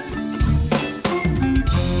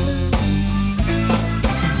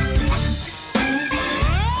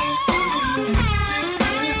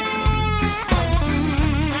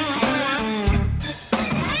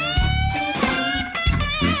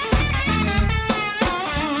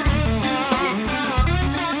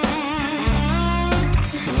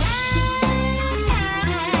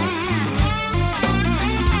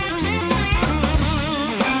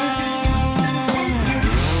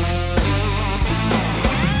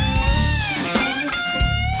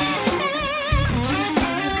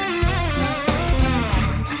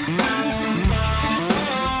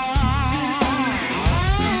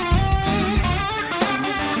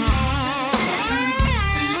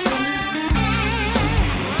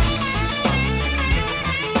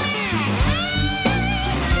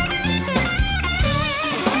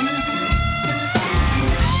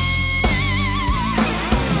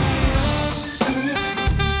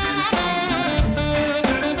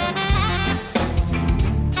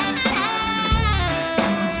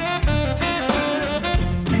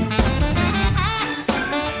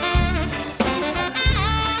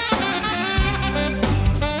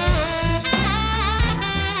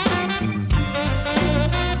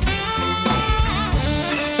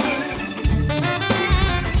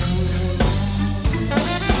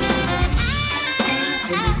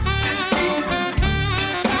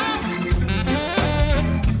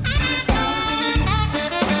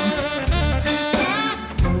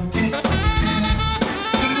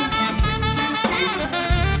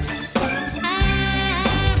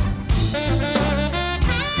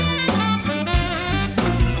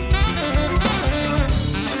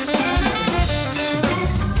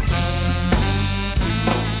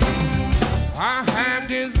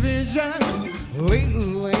 this vision late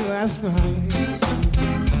last night.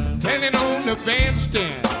 Standing on the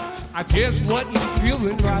bandstand, I just wasn't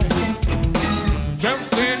feeling right.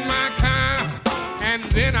 Jumped in my car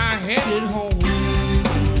and then I headed home.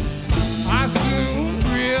 I soon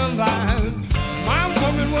realized my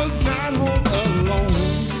woman was not home alone.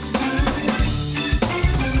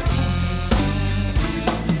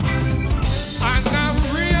 I now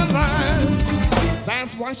realize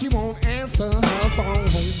that's why she won't answer her phone.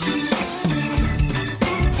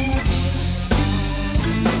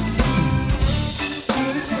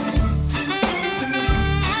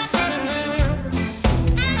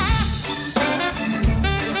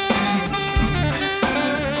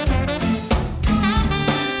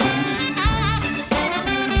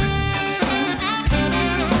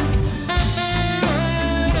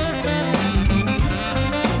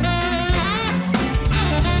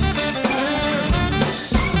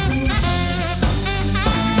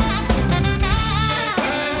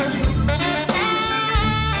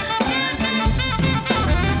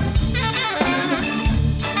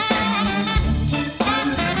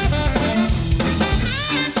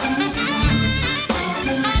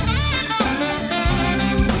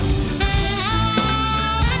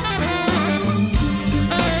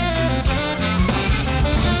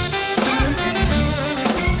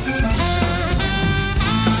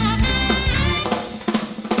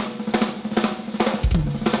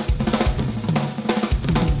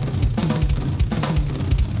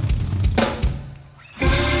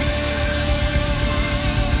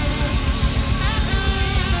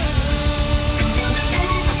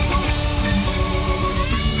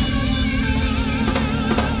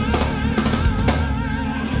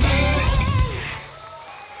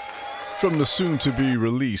 From the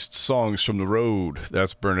soon-to-be-released Songs from the Road,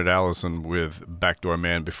 that's Bernard Allison with Backdoor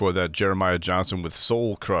Man. Before that, Jeremiah Johnson with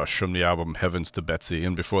Soul Crush from the album Heavens to Betsy.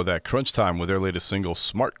 And before that, Crunch Time with their latest single,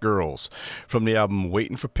 Smart Girls, from the album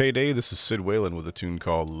Waiting for Payday. This is Sid Whalen with a tune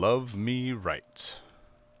called Love Me Right.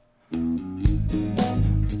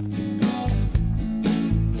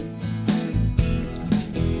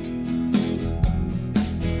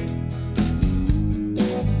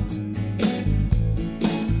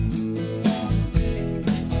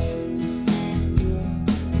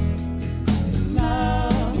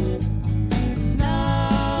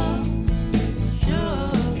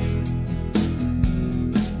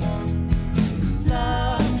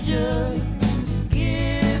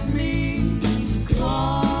 Give me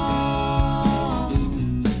cause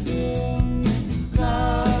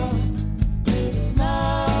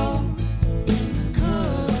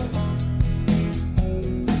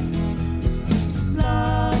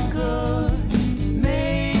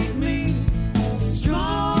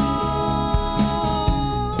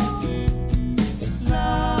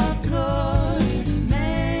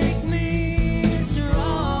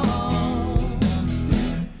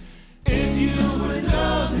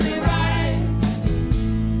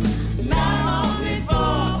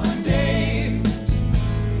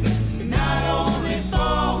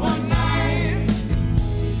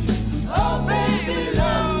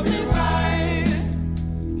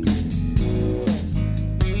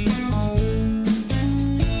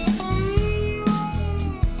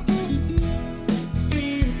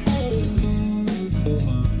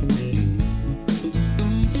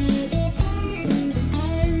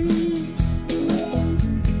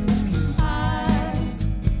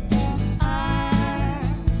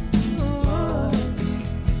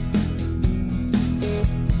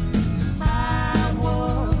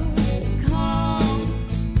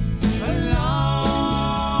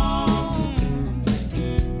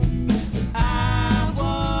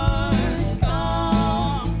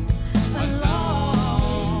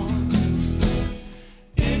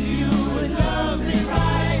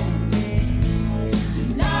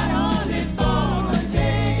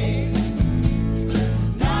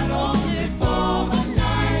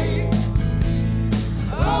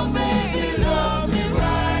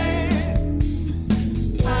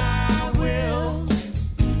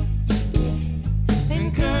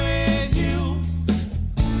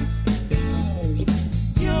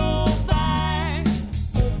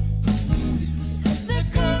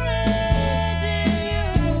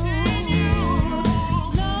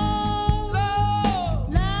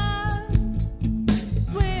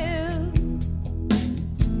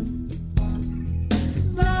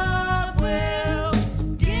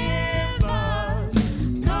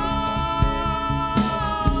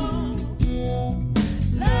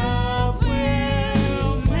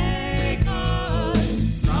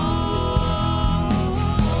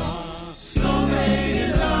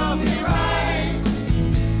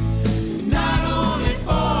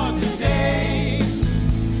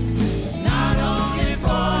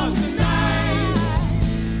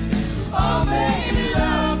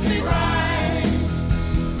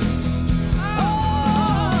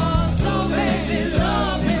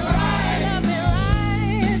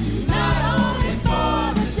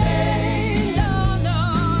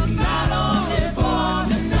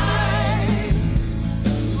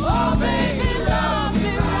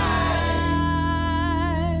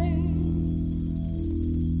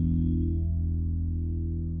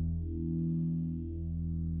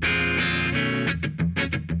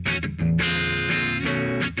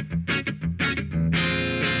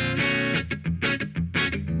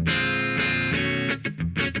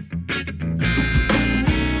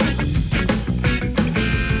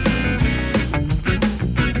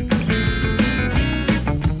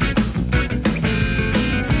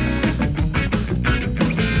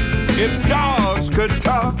could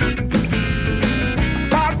talk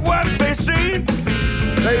about what they see,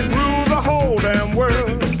 they'd rule the whole damn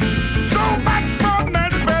world. So much for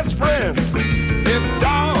man's best friend. If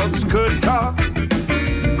dogs could talk,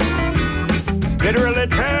 they'd really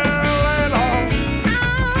tell it all.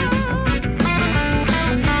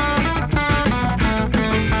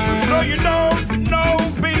 So you don't know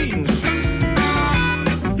beans,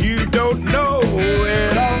 you don't know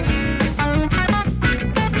it all.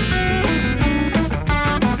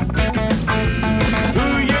 Who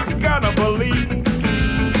you gonna believe?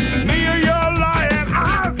 Me or your lying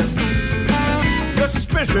eyes? Your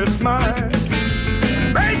suspicious mind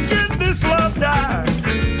making this love die.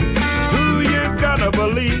 Who you gonna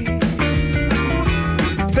believe?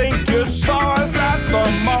 Think you saw us at the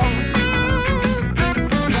mall?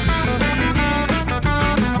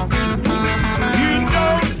 You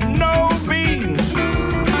don't know beans,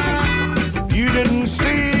 you didn't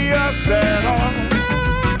see us at all.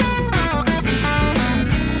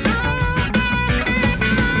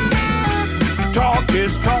 Talk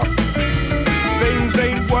is talk, things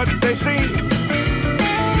ain't what they seem.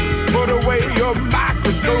 Put away your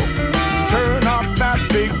microscope, turn off that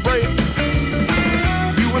big brain.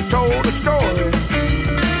 You was told a story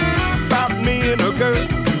about me and a girl.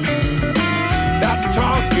 That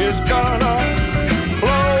talk is gonna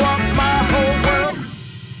blow up my whole world.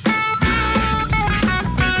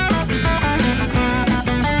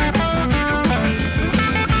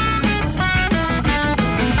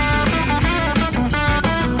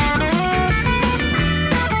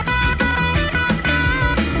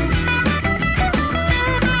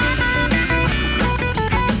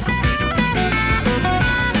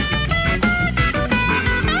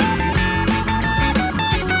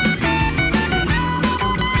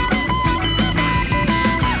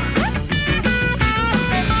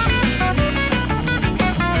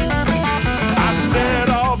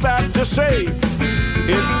 Say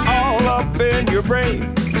it's all up in your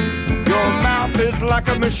brain. Your mouth is like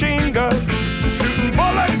a machine gun, shooting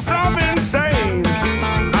bullets of insane.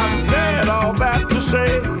 I said all that to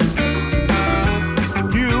say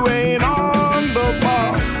you ain't on the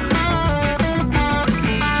ball.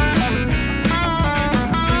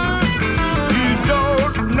 You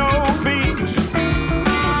don't know beats,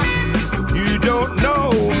 you don't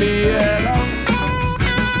know me at all.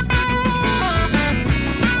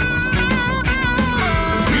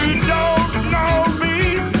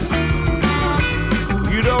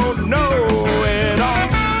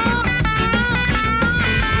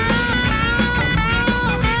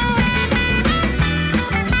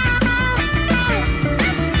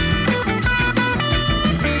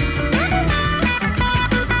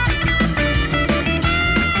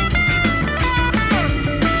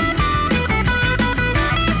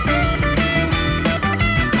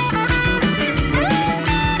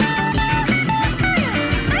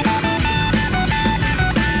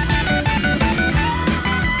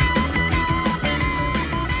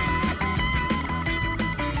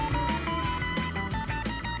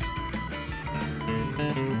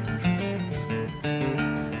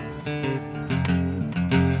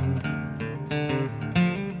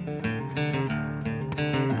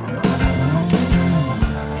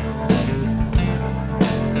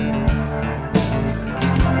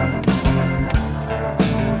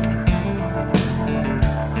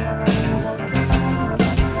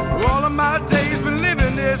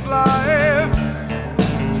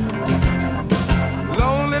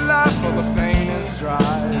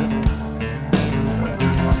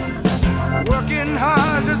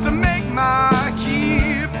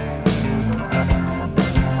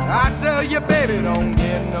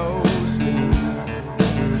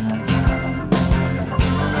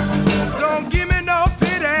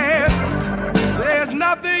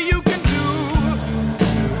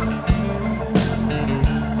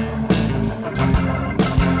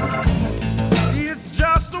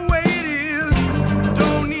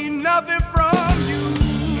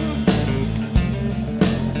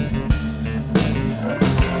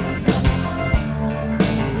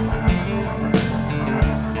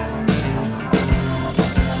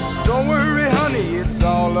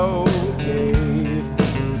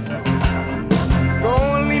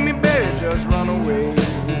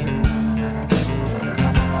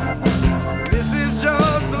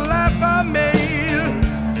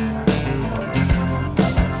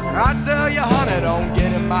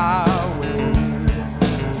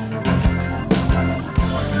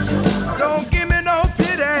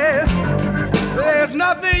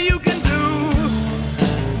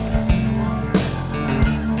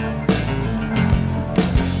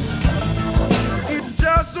 It's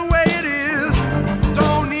just the way it is.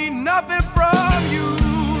 Don't need nothing from you.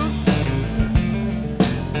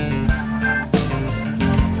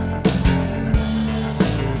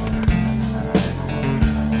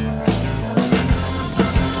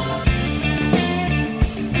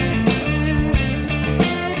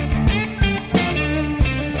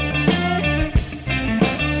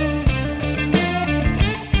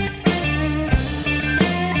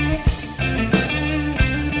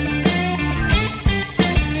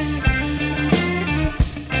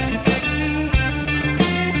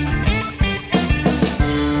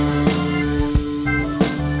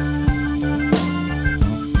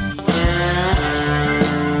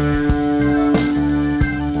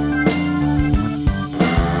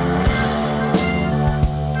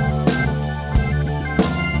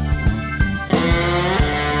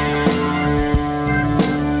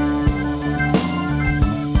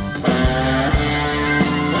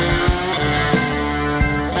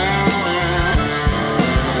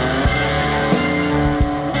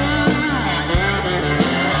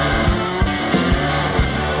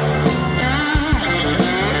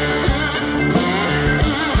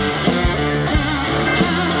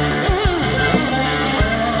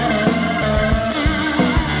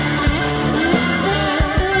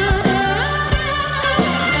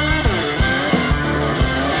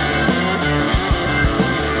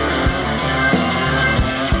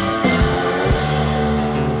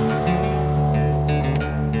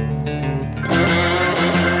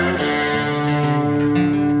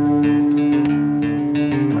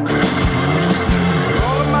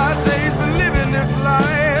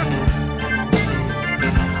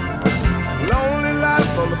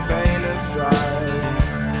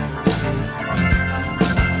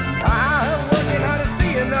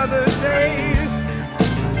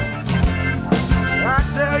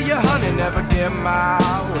 never get my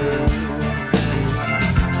way.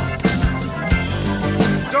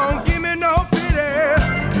 Don't give me no pity,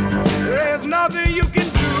 there's nothing you can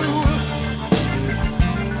do.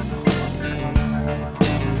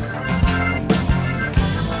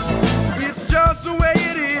 It's just the way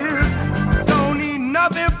it is, don't need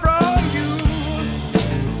nothing from you.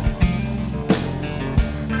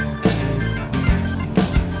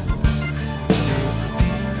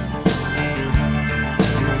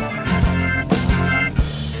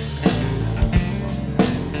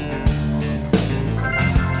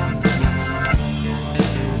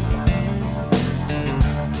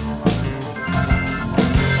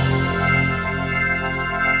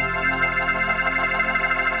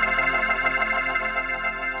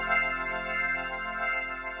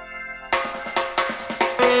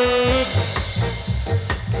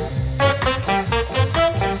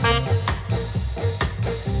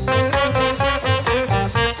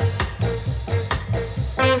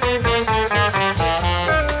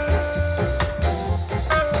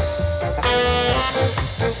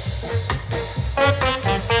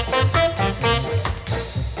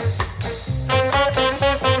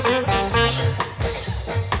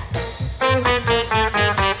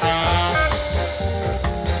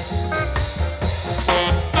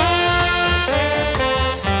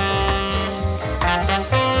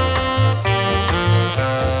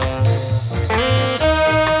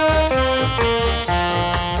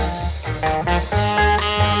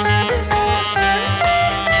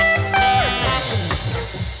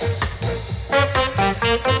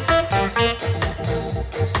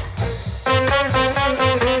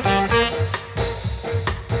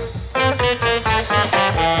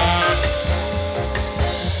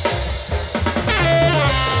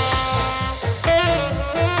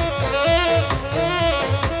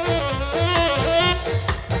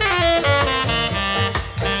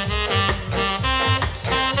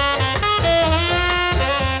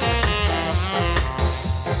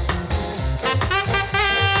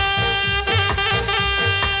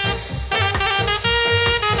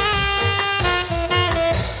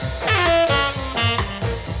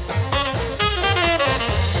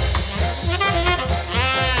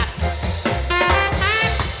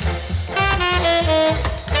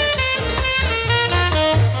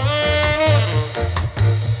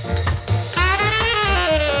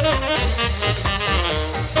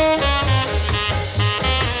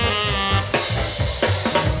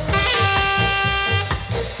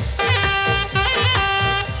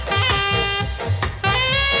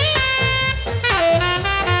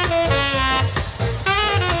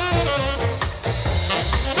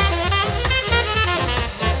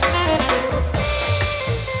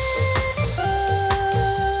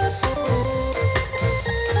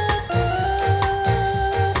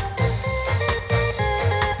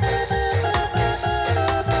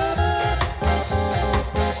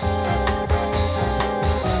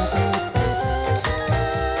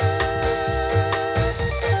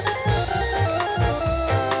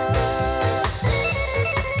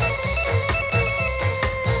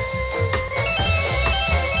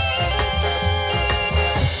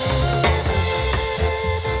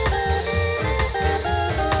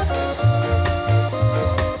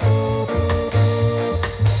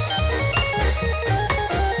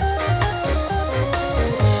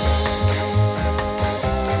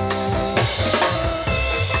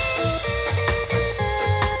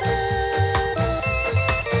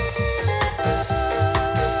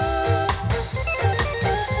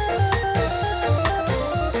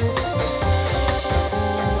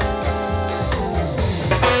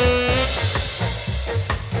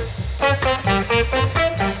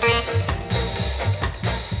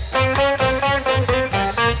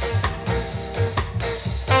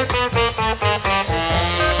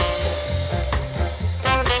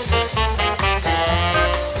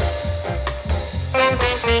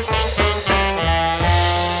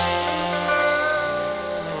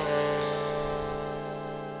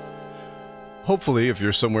 Hopefully, if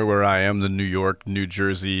you're somewhere where I am, the New York, New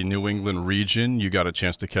Jersey, New England region, you got a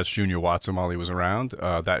chance to catch Junior Watson while he was around.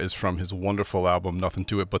 That is from his wonderful album, Nothing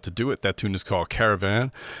to It But to Do It. That tune is called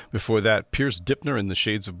Caravan. Before that, Pierce Dipner and the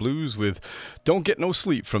Shades of Blues with Don't Get No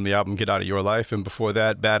Sleep from the album Get Out of Your Life. And before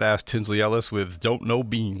that, Badass Tinsley Ellis with Don't Know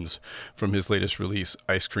Beans from his latest release,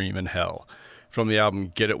 Ice Cream and Hell. From the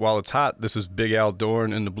album Get It While It's Hot, this is Big Al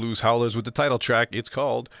Dorn and the Blues Howlers with the title track. It's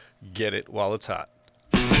called Get It While It's Hot.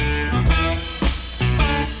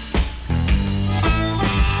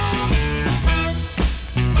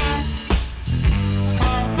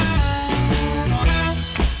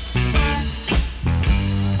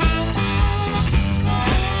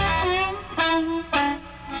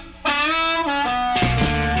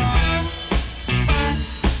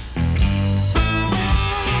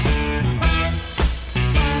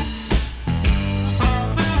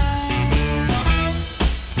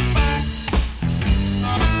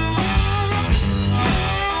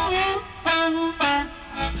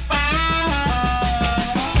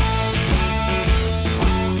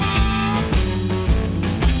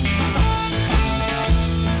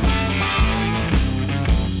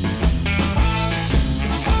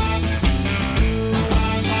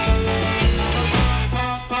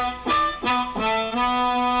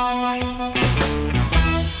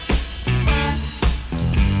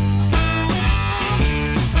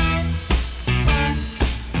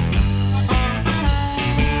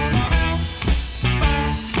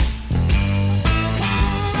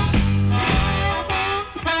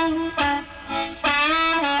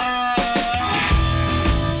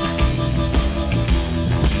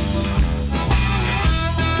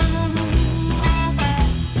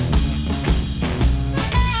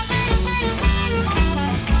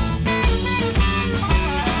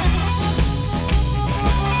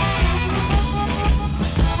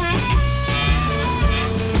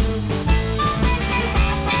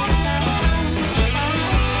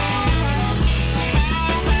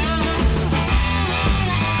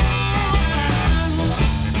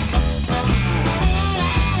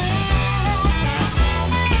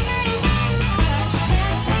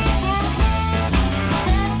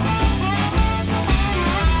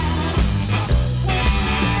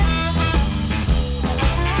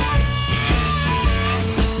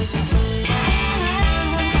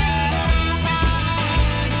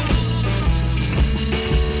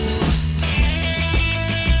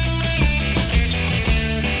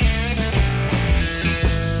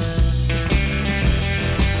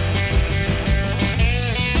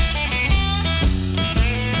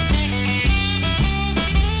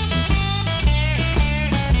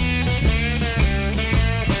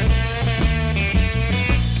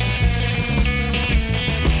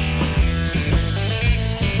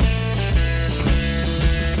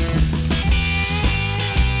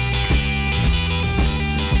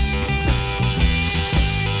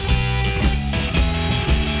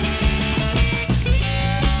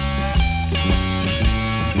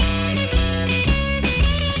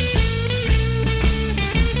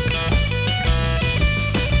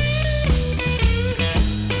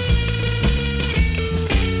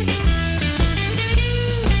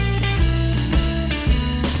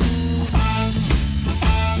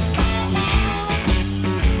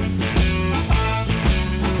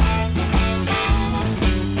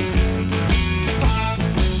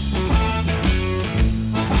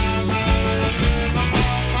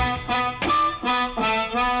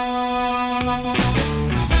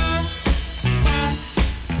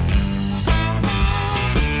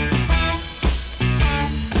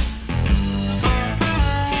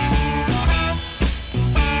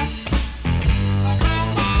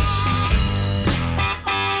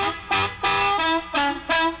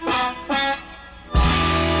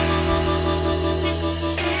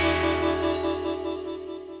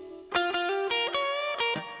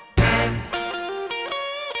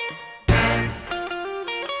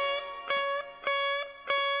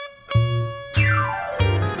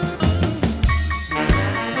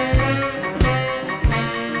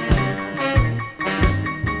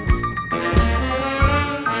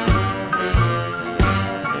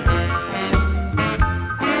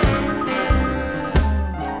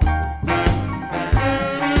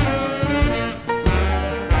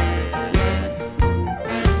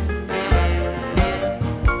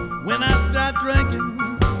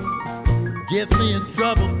 Gets me in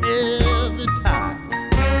trouble every time.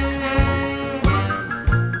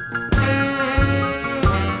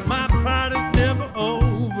 My party's never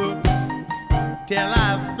over till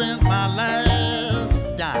I've spent my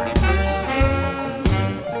last dime.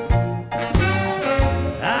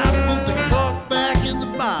 I put the cork back in the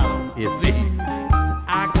bottle. It's easy.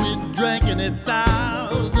 I quit drinking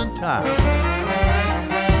 1,000 times.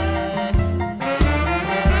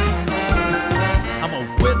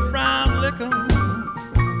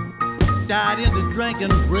 Start into drinking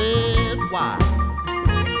red wine.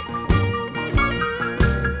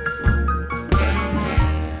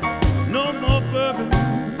 No more bourbon.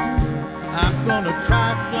 I'm gonna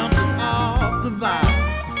try something off the vine.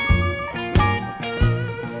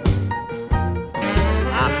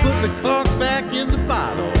 I put the cork back in the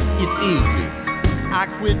bottle. It's easy. I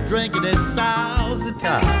quit drinking 1,000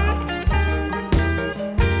 times.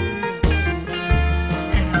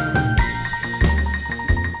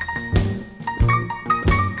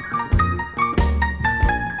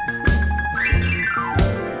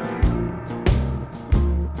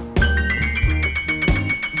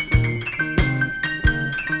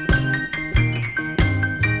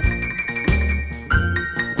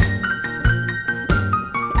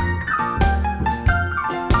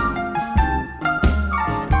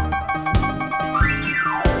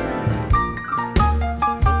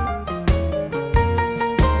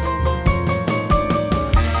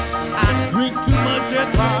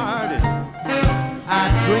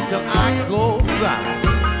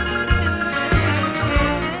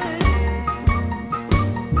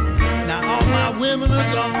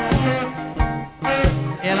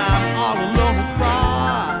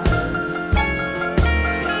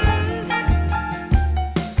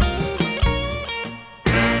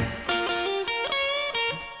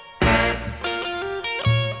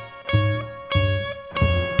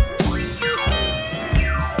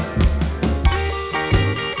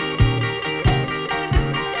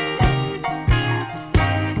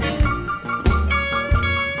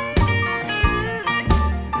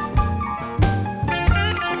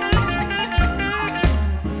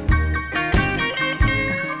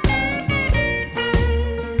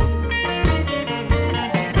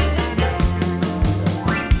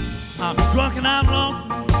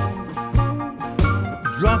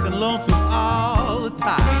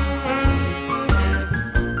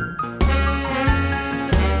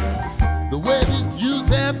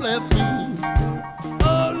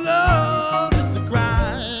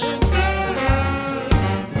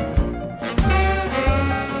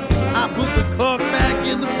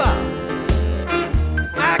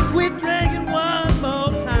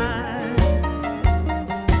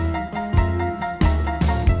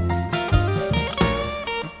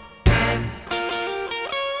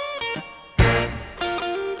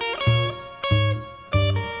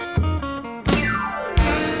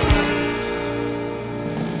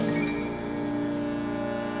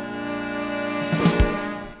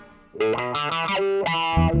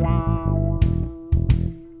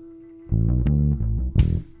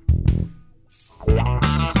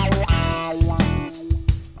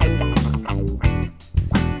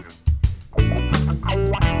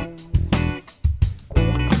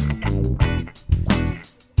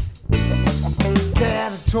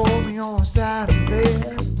 Told me on the side of the bed,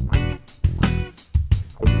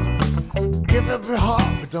 give every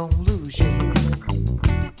heart, but don't lose your head.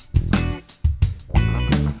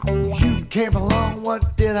 You came along,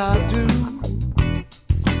 what did I do?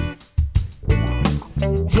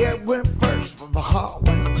 Head went first, but my heart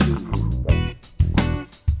went too.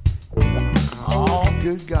 Oh,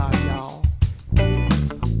 good God, y'all.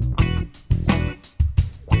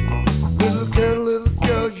 Little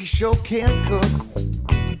girl, you sure can cook.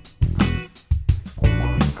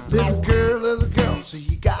 Little girl,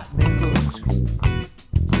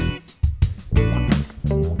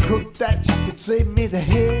 Cook that chicken, save me the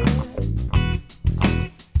head.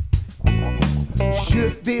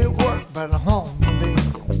 Should be at work, but I'm home in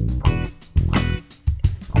bed.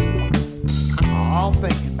 All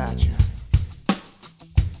thinking about you,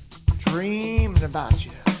 dreaming about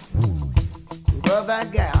you. Love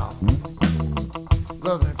that gal,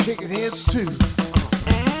 love them chicken heads too.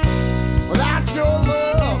 Without your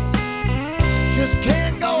love, just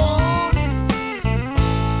can't go on.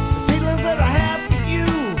 The feelings that I have for you,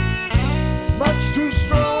 much too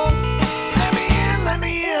strong. Let me in, let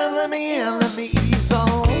me in, let me in, let me ease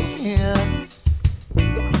on in.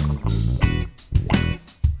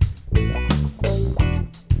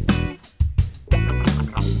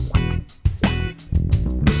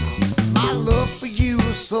 My love for you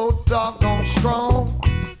is so doggone strong.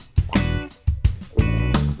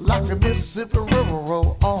 Like the Mississippi River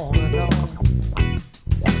roll on and on.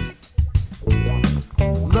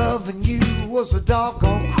 Loving you was a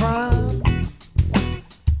doggone crime.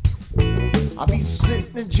 I'll be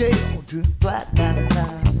sitting in jail doing flat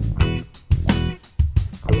 99.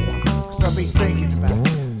 'Cause I'll be thinking about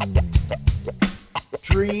you,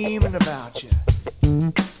 dreaming about you.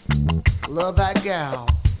 Love that gal,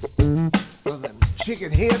 love them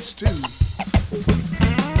chicken heads too.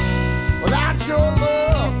 Without your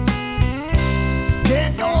love,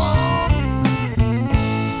 can't go on.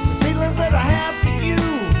 The feelings that I have for you,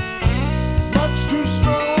 much too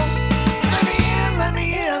strong. Let me in, let me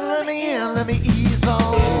in, let me in, let me ease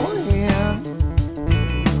on in.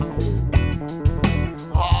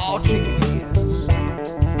 Oh, chicken heads.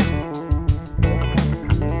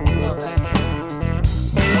 Love that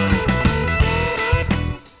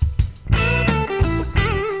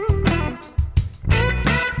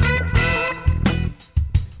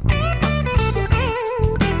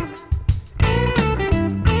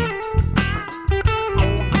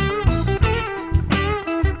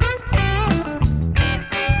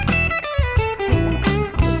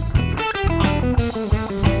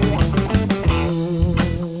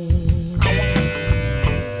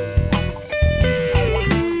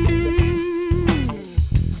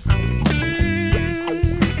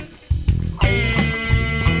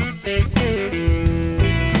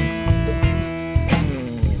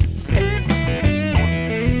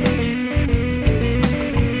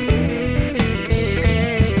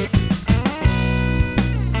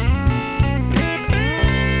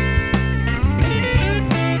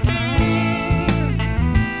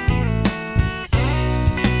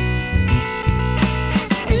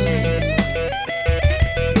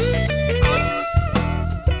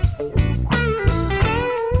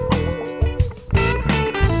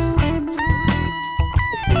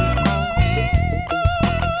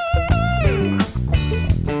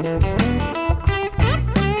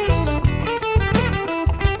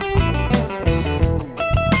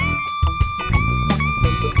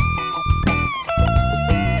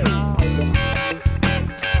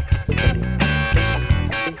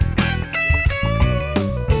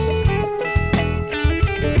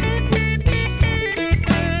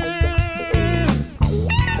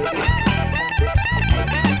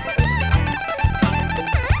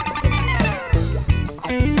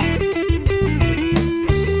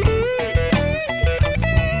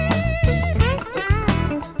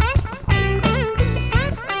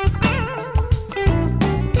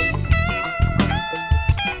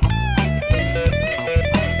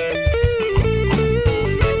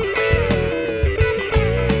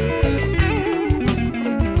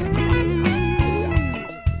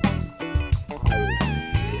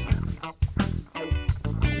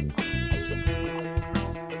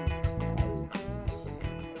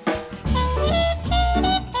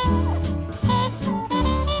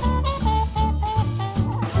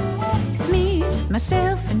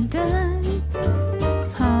myself and I,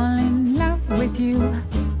 all in love with you.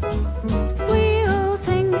 We all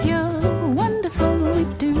think you're wonderful, we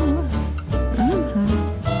do.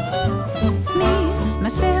 Me,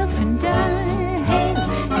 myself and I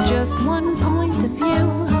have just one point of view.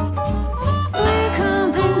 We're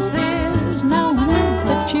convinced there's no one else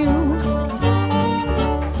but you.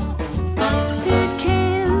 It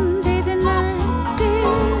can be the night,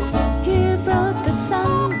 dear, you brought the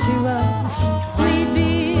sun to us. We'd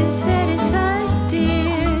be satisfied,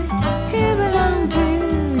 dear, you belong to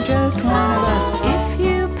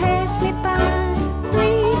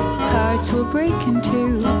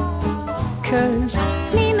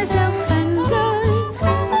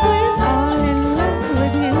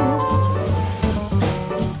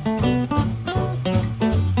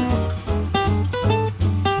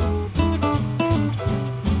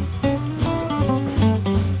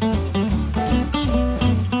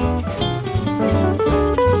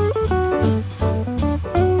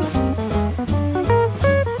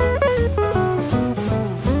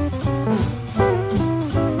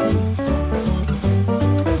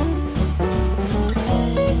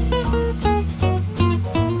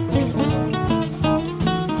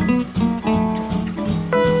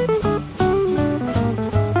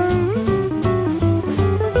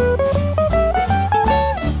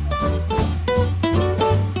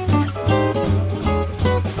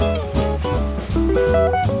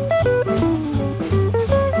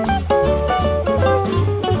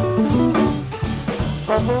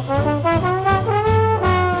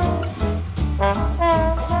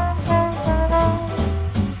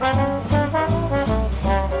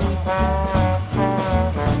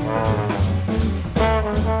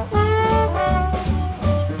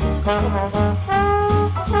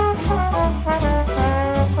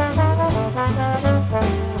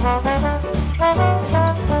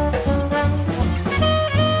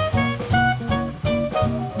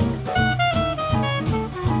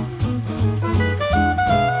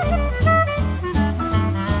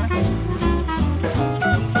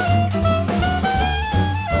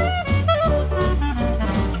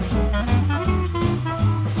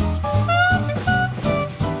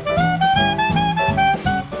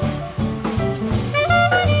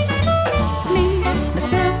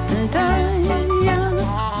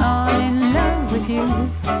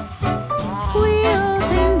We all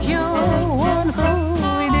think you're wonderful,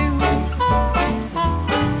 we do.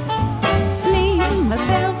 Me,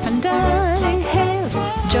 myself, and I have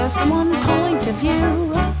just one point of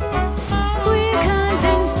view. We're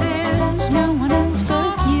convinced there's no one else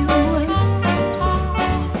but you.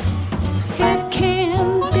 It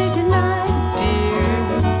can't be denied, dear.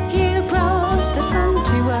 You brought the sun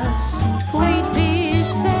to us. We'd be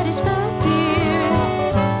satisfied, dear.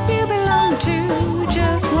 You belong to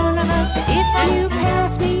just one of us. If you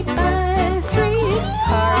pass me by, 3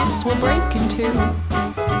 hearts will break in 2.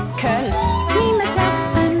 'Cause me,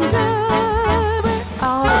 myself, and I, we're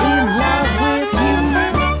all in love with you.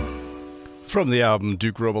 From the album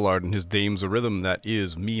Duke Robillard and his Dames of Rhythm, that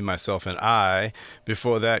is Me, Myself, and I.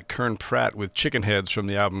 Before that, Kern Pratt with Chicken Heads from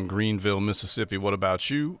the album Greenville, Mississippi, What About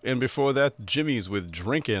You? And before that, Jimmy's with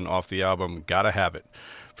Drinkin' off the album Gotta Have It.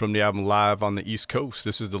 From the album Live on the East Coast,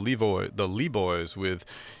 this is the Lee Boys with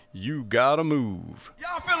You Gotta Move.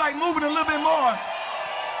 Y'all feel like moving a little bit more?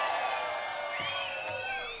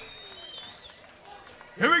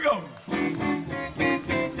 Here we go.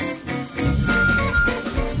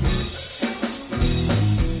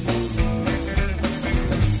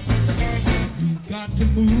 Got to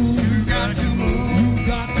move. You got to move. You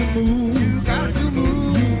got to move. You got to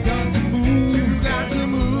move. You got to move. You got to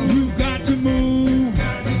move. You got to move.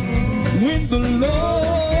 Got to move. When the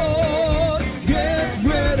Lord gets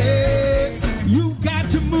ready, you got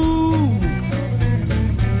to move.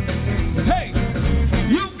 Hey,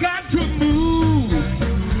 you got to move.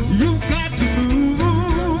 You got to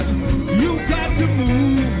move. You got to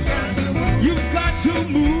move. You got to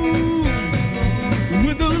move.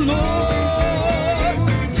 When the Lord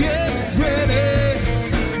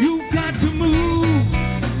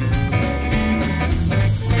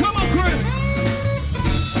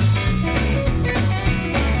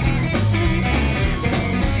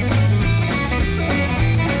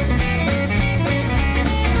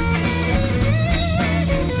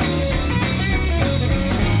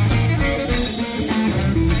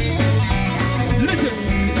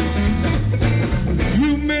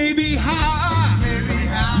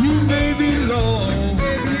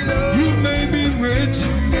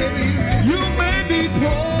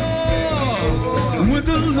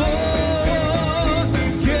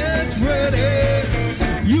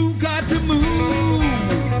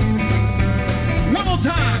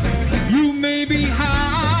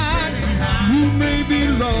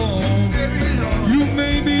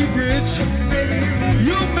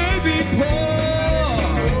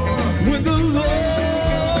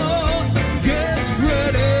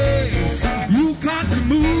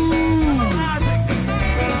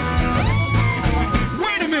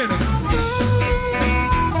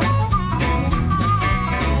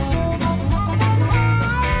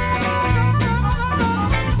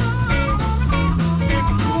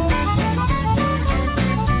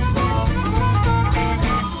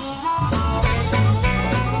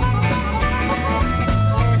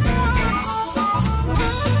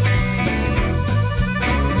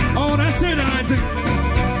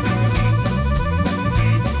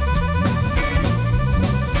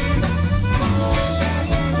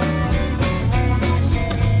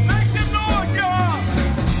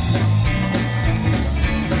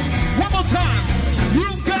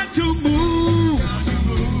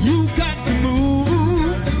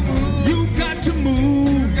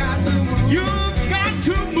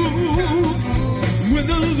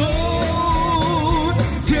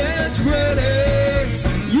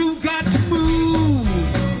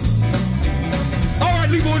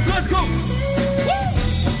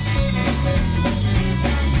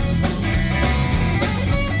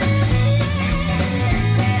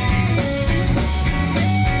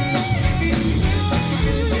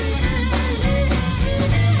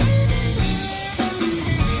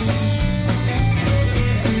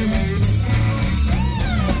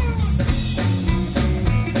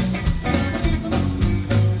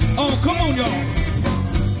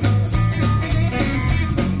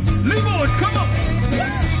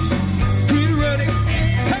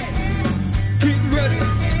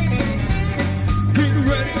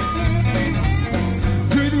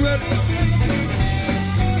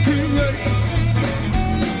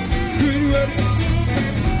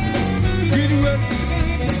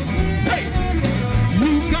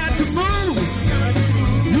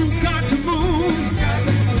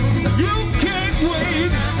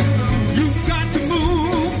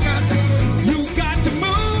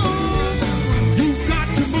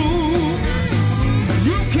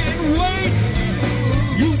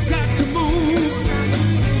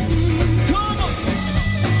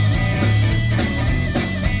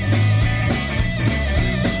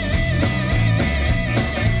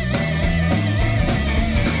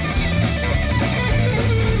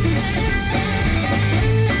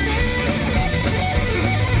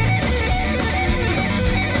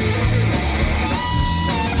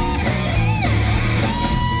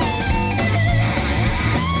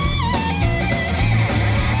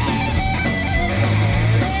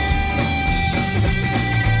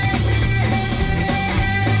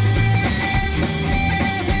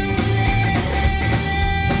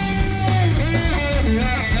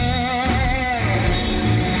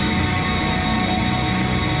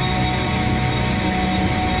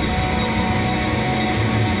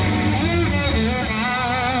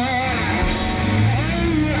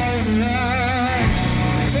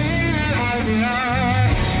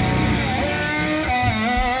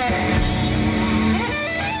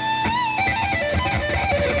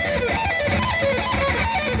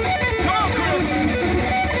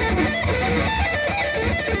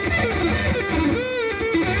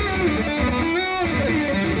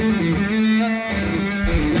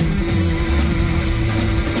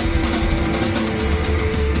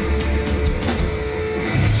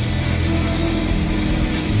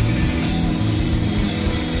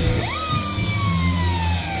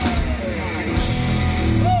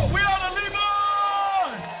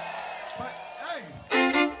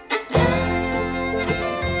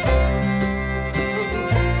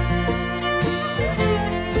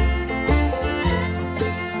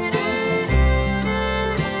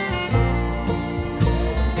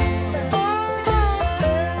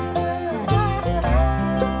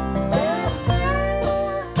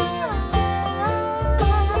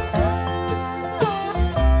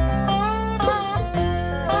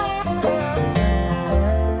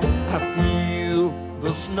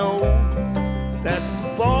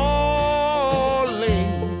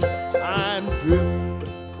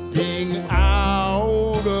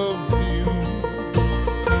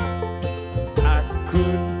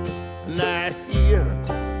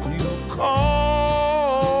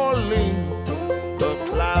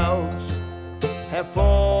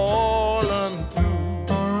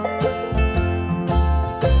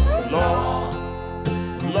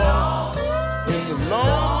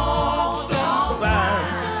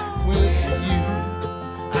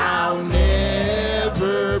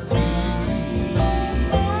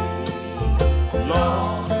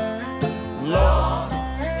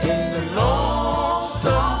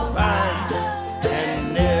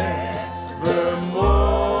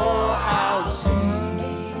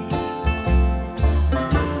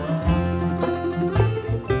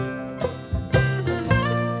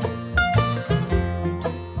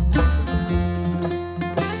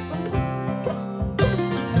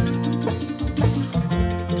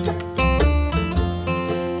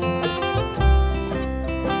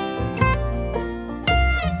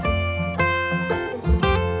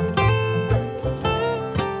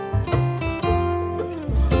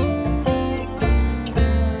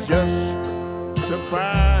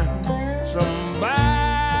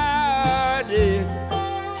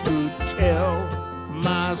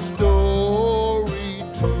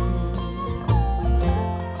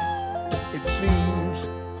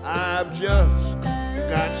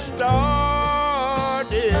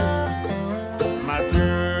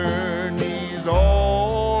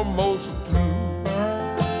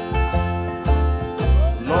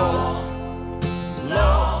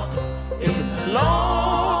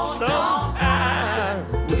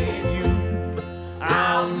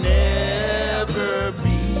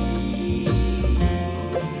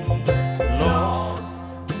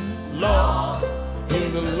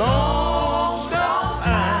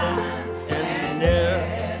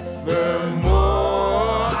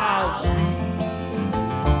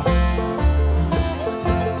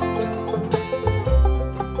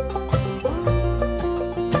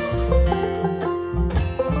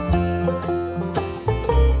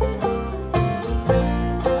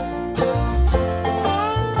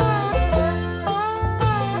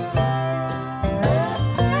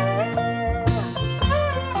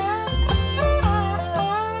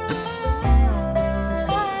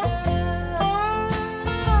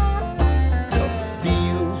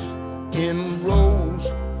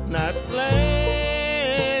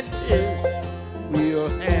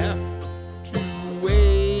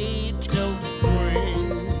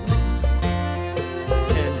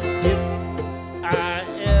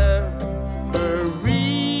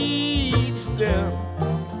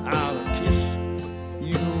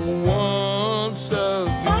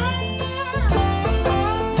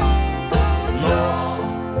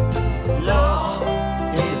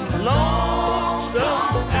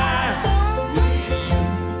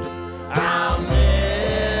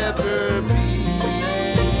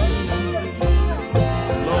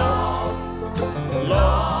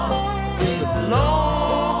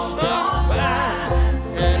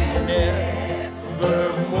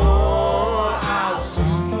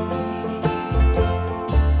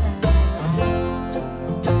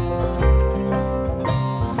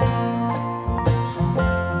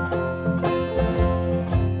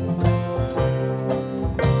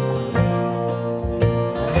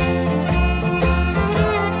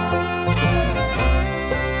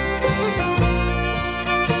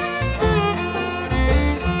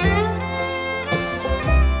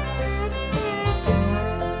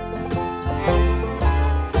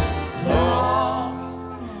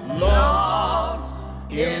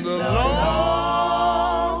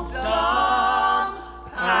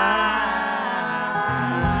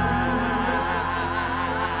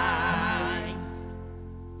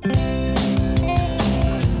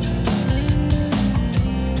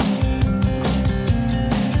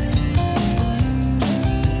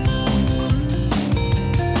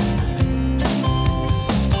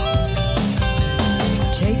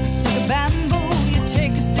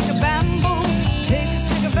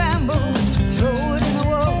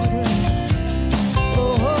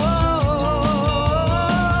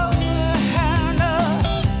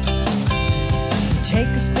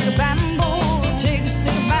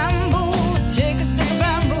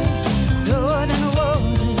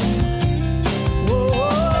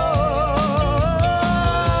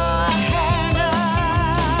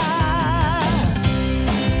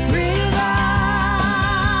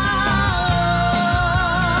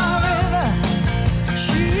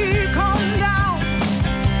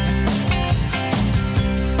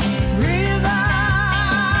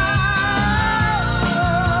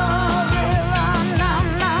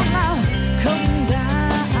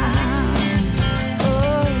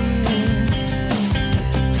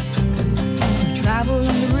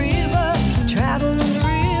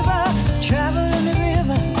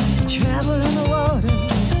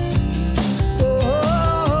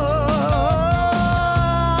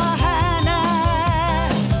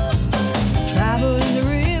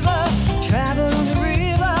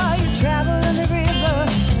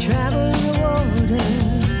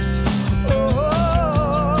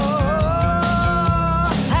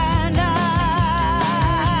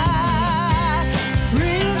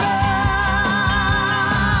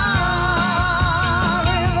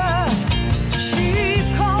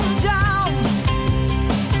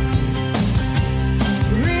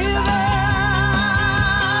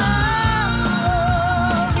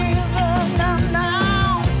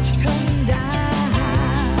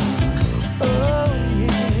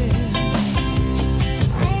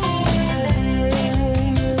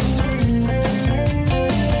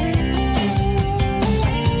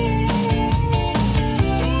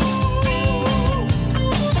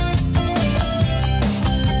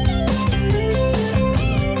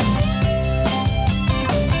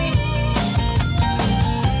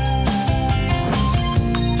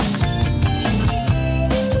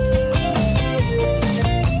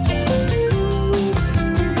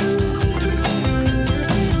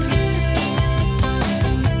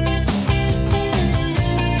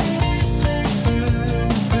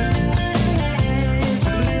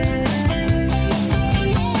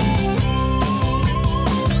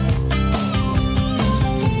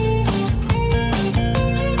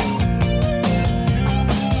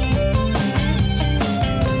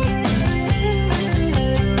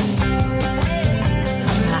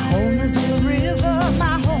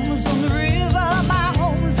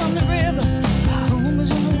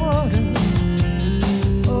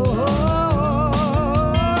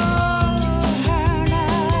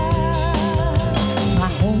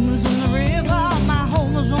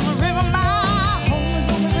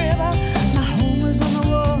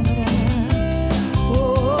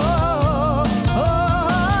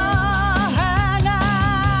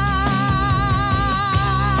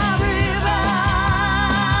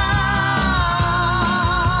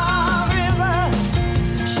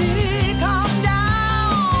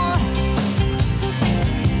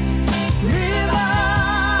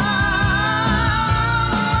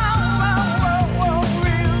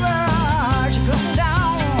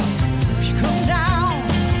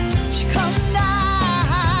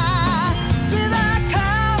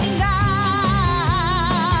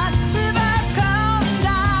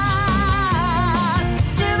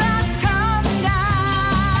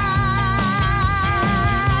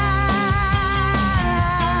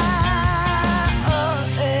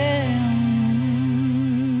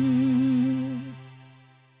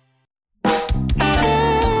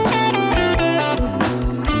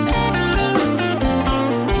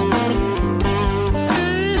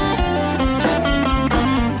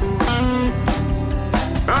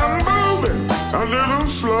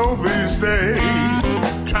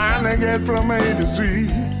get from A to Z.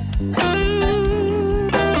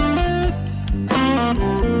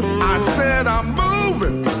 I said I'm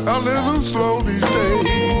moving a little slow these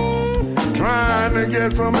days, trying to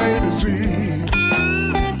get from A to Z.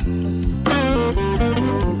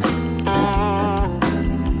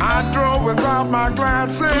 I drove without my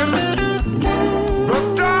glasses,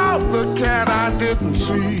 the dog, the cat I didn't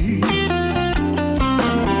see.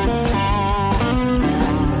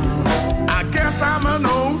 I guess I'm an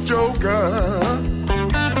old joker.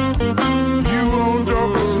 You old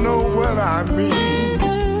jokers know what I mean.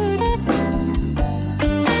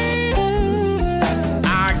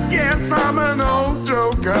 I guess I'm an old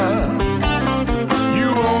joker. You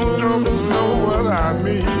old jokers know what I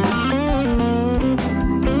mean.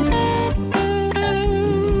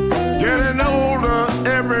 Getting older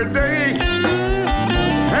every day,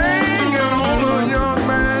 hanging on a young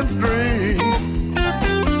man's dream.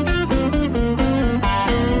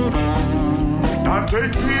 I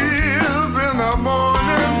take pills in the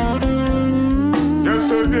morning just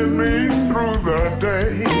to get me through the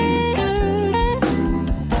day.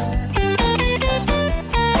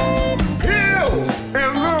 Pills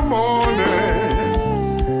in the morning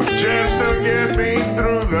just to get me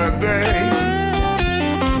through the day.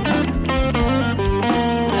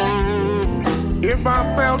 If I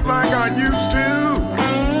felt like I used to,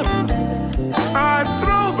 I'd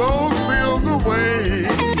throw those pills away.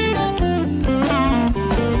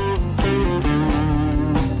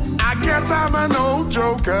 I guess I'm an old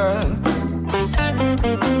joker.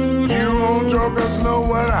 You old jokers know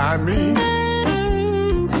what I mean.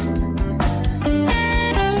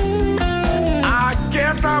 I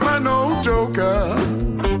guess I'm an old joker.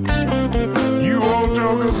 You old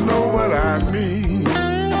jokers know what I mean.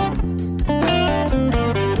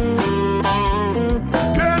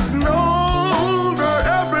 Getting older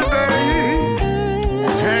every day,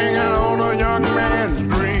 hanging on a young man's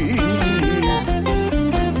dream.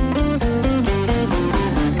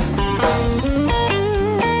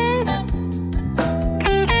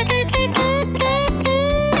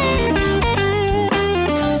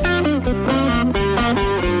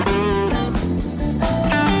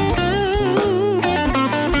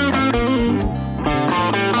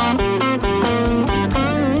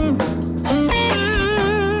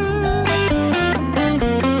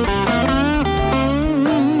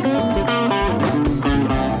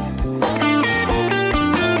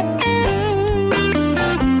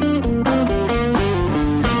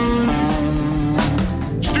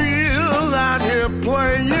 Still out here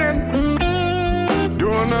playing,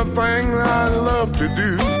 doing the thing that I love to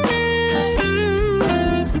do.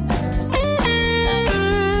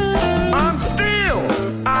 I'm still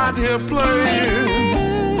out here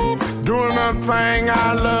playing, doing the thing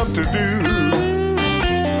I love to do.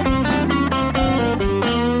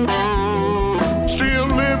 Still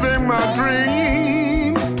living my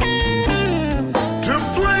dream to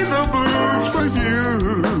play the blues for you.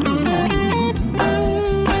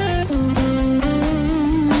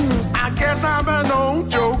 I guess I'm an old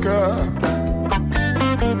joker.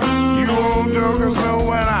 You old jokers know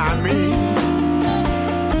what I mean.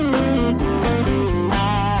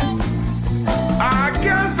 I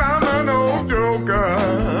guess I'm an old joker.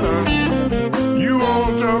 You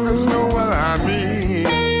old jokers know what I mean.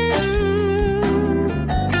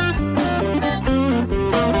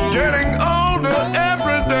 Getting older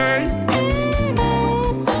every day,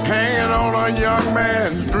 hanging on a young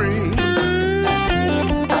man's dream.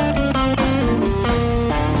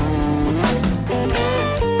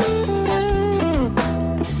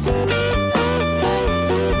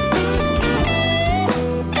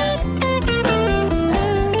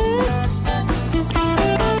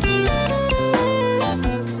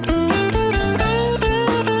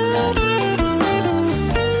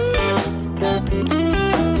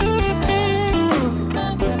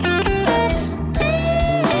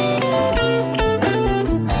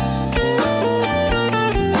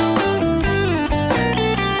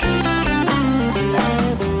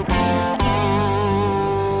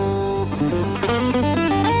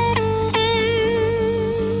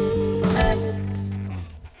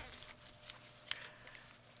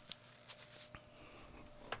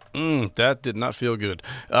 That did not feel good.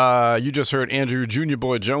 You just heard Andrew Junior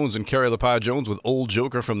Boy Jones and Carrie LaPie Jones with Old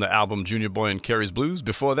Joker from the album Junior Boy and Carrie's Blues.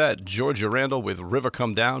 Before that, Georgia Randall with River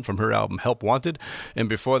Come Down from her album Help Wanted. And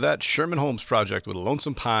before that, Sherman Holmes Project with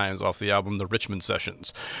Lonesome Pines off the album The Richmond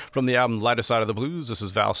Sessions. From the album Lighter Side of the Blues, this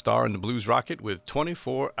is Val Starr and the Blues Rocket with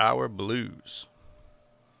 24-Hour Blues.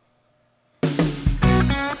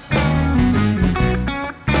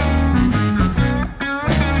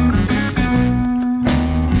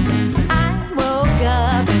 I woke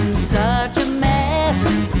up and saw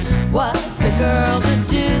What's a girl to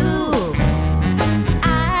do?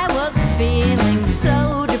 I was feeling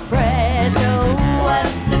so depressed. Oh,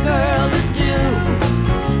 what's a girl to do?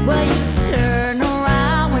 Well, you turn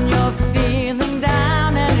around when you're feeling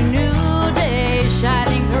down and a new day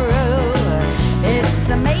shining through. It's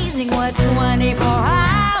amazing what 24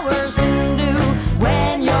 hours can do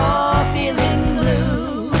when you're feeling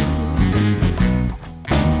blue.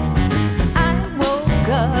 I woke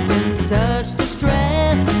up in such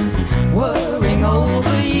distress, worrying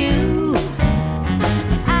over you.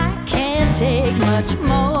 I can't take much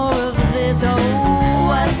more of this. Oh,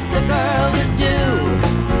 what's a girl to do?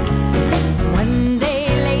 One day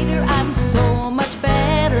later I'm so much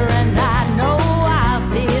better, and I know I'll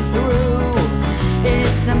see it through.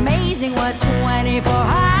 It's amazing what 24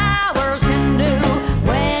 hours can do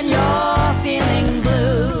when you're feeling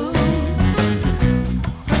blue.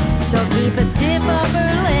 So keep a stiff upper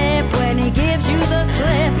lip when he gives you the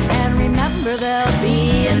slip, and remember there'll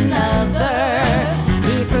be another.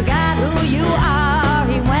 He forgot who you are,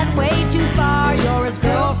 he went way too far. You're his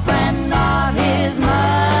girlfriend, not his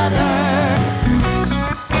mother.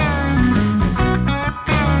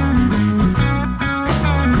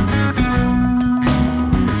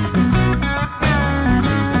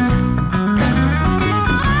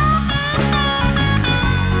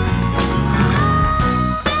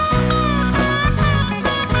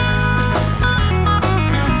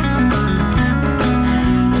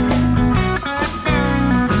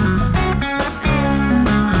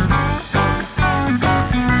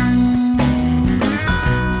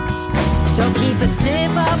 So keep a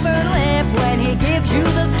stiff upper lip when he gives you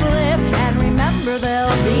the slip, and remember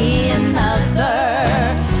there'll be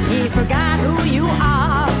another. He forgot who you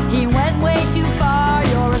are, he went way too far.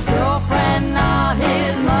 You're his girlfriend, not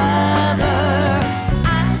his mother.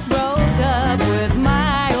 I broke up with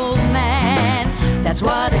my old man, that's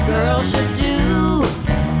what a girl should do.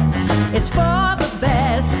 It's for the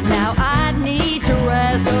best, now I need to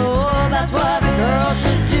rest. Oh, that's what a girl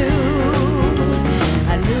should do.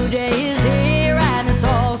 A new day is here, and it's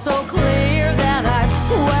all so clear that I'm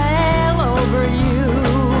well over you.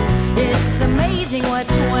 It's amazing what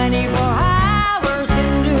 24 hours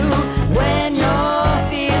can do when you're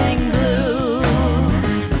feeling blue.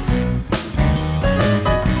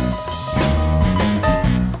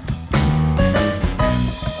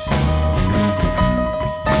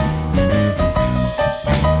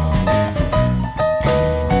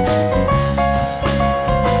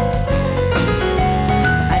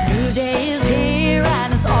 A new day is here,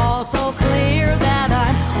 and it's all so clear that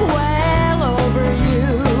I'm well over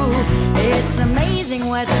you. It's amazing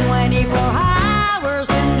what 24 hours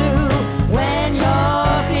can do when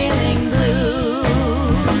you're feeling blue.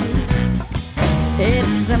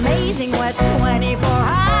 It's amazing what 24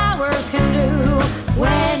 hours can do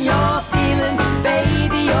when you're feeling,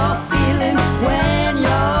 baby, you're feeling, when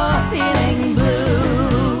you're feeling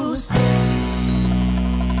blues.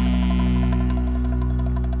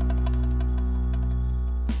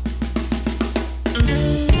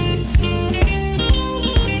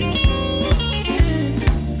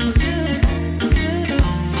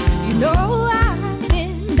 You know I've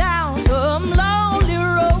been down some lonely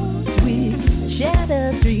roads with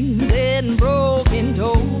shattered dreams and broken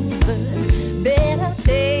toes, but better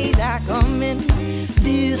days are coming,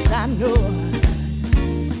 this I know.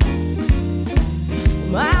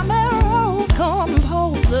 My marrows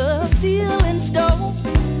composed of steel and stone,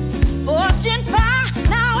 fortune fire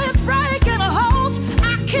now it's breaking a holes.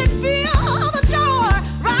 I can feel the joy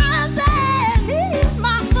rising in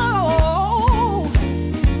my soul.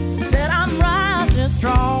 Said I'm rising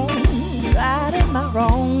strong, righting my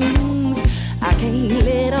wrongs. I can't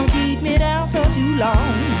let them keep me down for too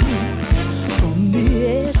long. From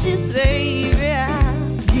the ashes, baby,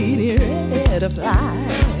 I'm getting ready to fly.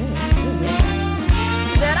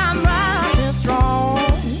 Said I'm rising strong,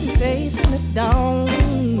 facing the dawn.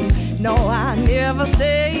 No, I never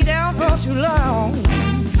stay down for too long.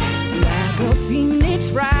 Like a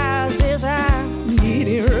phoenix rises, I'm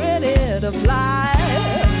getting ready to fly.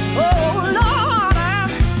 Oh Lord, I'm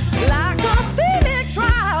like a phoenix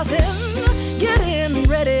rising, getting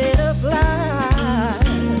ready to fly.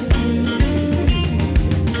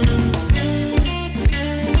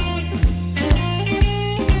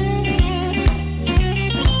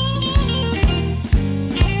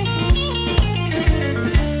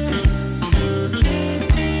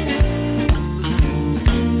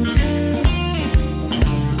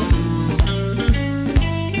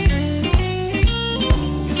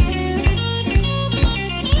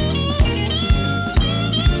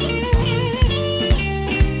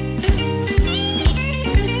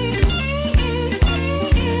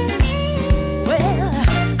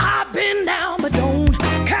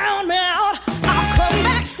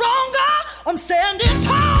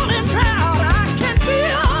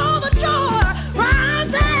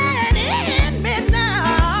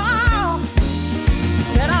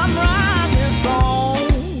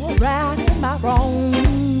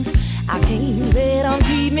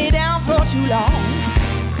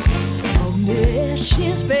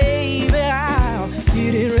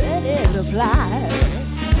 fly.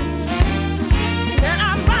 Said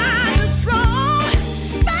I'm rising strong,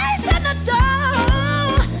 facing the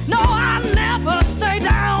dawn. No, I never stay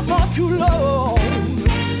down for too long.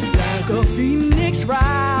 Like a phoenix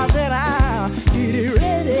rising, I'm getting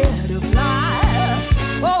ready to fly.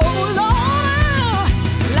 Oh Lord,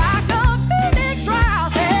 like a phoenix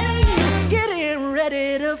rising, getting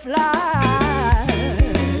ready to fly.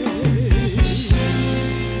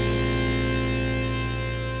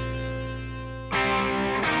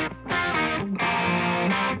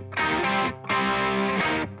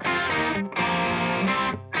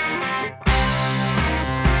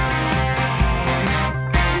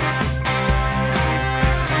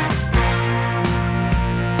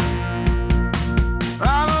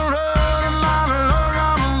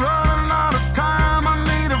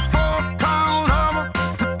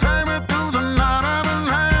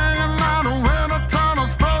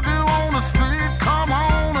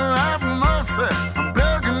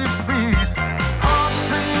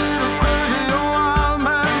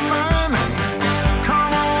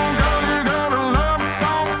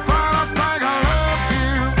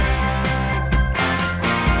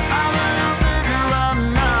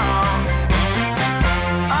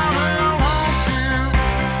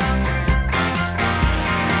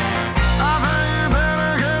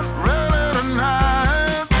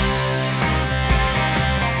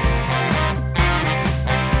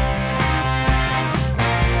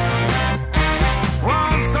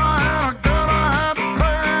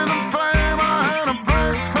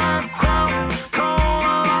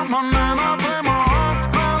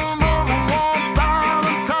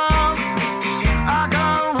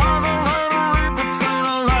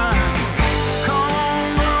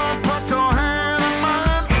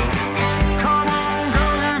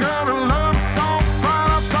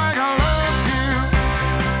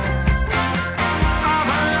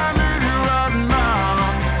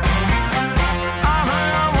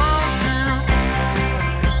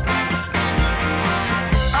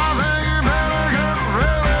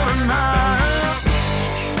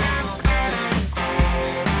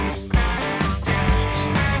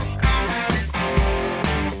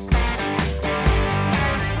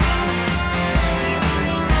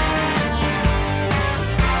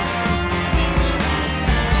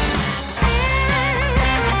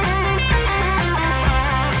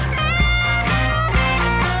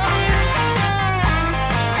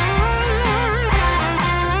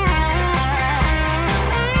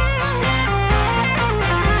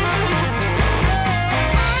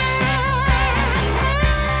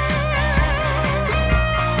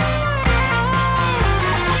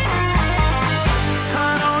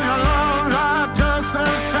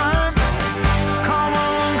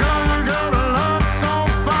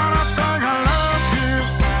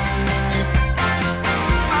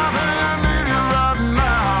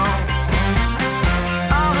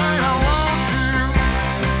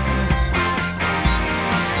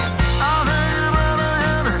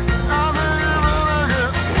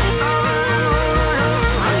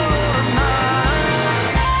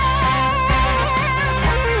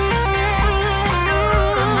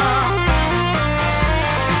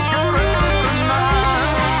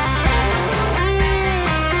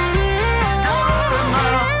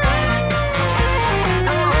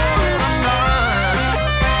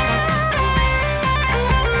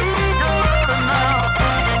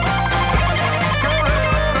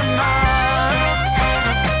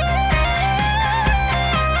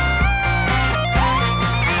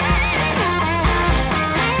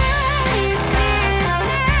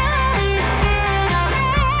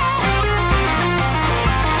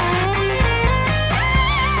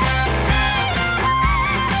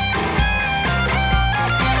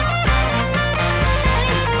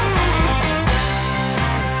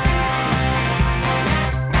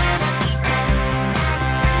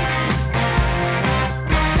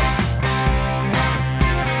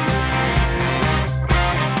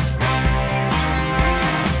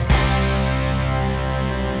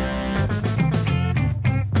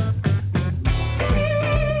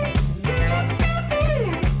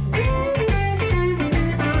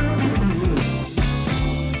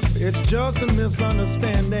 just a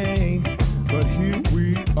misunderstanding, but here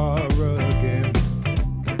we are again.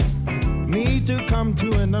 Need to come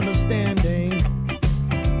to an understanding,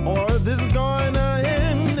 or this is going to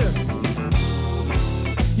end.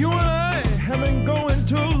 You and I have been going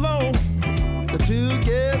too low to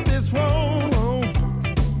get this wrong.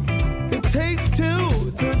 It takes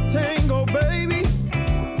two to tango, baby,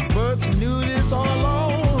 but you knew this all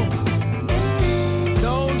along.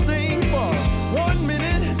 Don't think for 1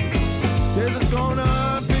 minute this is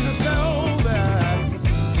gonna be the soul that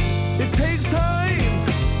it takes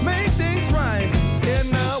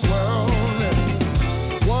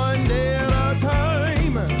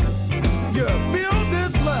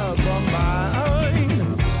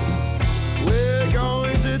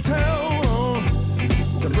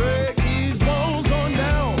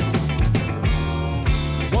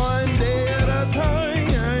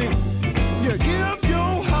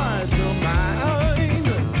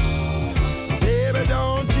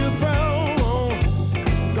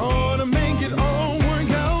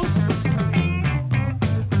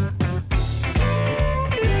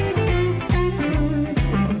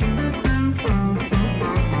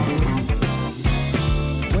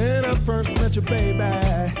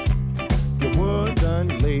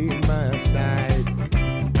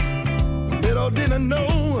Little did I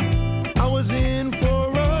know I was in for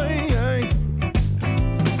a ride.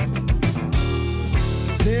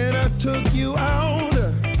 Then I took you out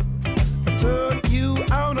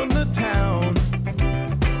on the town.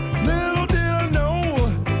 Little did I know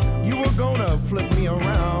you were gonna flip me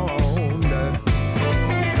around.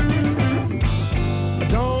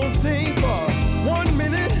 Don't think for 1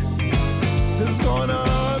 minute this is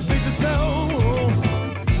gonna fix itself.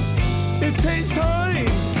 It takes time,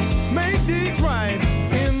 make things right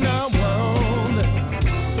in the world.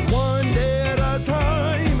 One day at a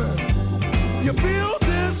time, you feel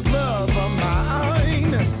this love of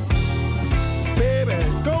mine. Baby,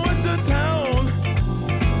 going to town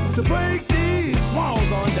to break these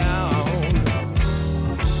walls on down.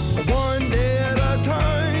 One day at a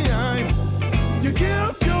time, you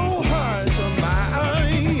give your heart to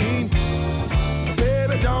mine.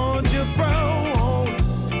 Baby, don't you frown.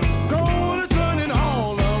 Gonna turn it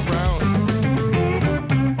all around.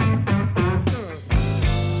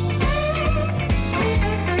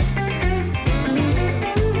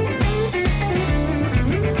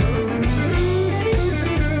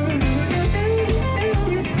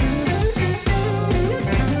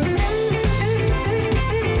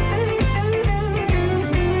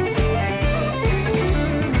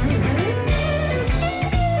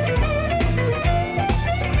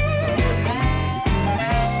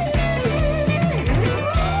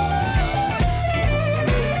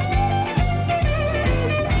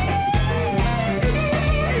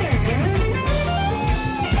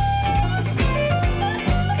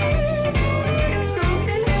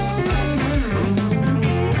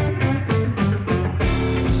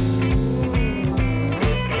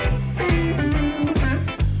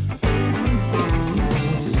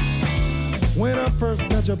 When I first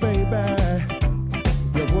met you, baby,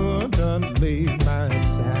 you wouldn't leave my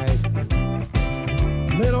side.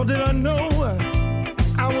 Little did I know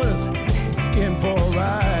I was in for a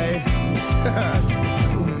ride.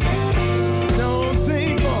 Don't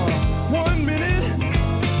think for 1 minute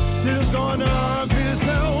this is gonna be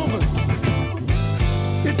itself.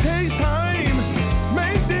 It takes time,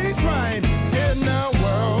 make things right in the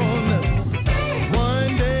world.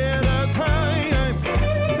 One day at a time,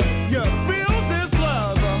 you feel this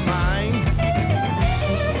love of mine.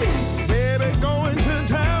 Baby, going to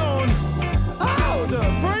town, oh, to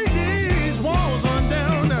break these walls on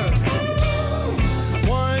down.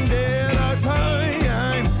 One day at a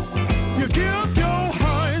time, you give your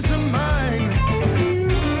heart to mine.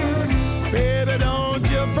 Baby, don't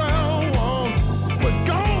you frown, we're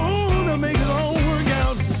gonna make it all work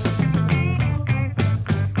out.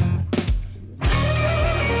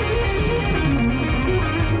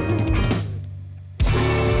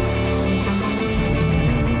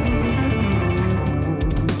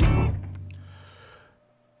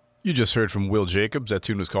 You just heard from Will Jacobs. That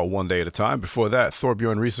tune was called One Day at a Time. Before that,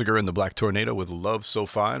 Thorbjorn Riesiger and the Black Tornado with Love So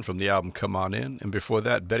Fine from the album Come On In. And before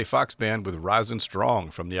that, Betty Fox Band with Rising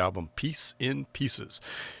Strong from the album Peace in Pieces.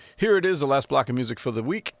 Here it is, the last block of music for the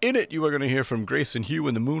week. In it, you are going to hear from Grace and Hugh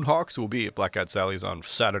and the Moonhawks, who will be at Black Eyed Sally's on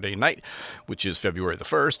Saturday night, which is February the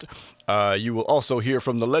 1st. You will also hear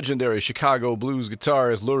from the legendary Chicago blues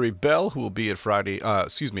guitarist Lurie Bell, who will be at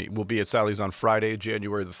Sally's on Friday,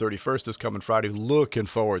 January the 31st, this coming Friday. Looking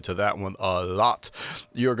forward to that one a lot.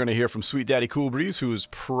 You're going to hear from Sweet Daddy Cool Breeze, who is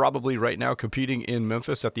probably right now competing in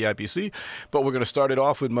Memphis at the IBC. But we're going to start it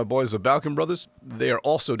off with my boys, the Balkan Brothers. They are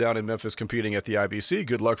also down in Memphis competing at the IBC.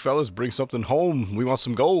 Good luck, fellas. Bring something home. We want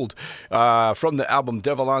some gold. From the album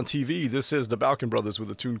Devil on TV, this is the Balkan Brothers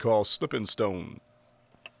with a tune called Slippin' Stone.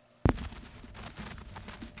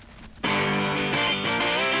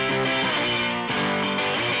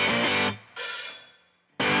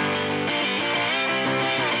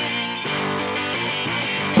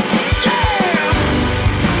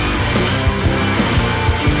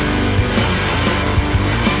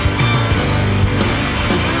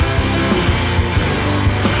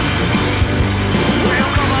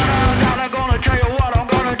 Gonna tell you what I'm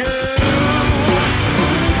gonna do.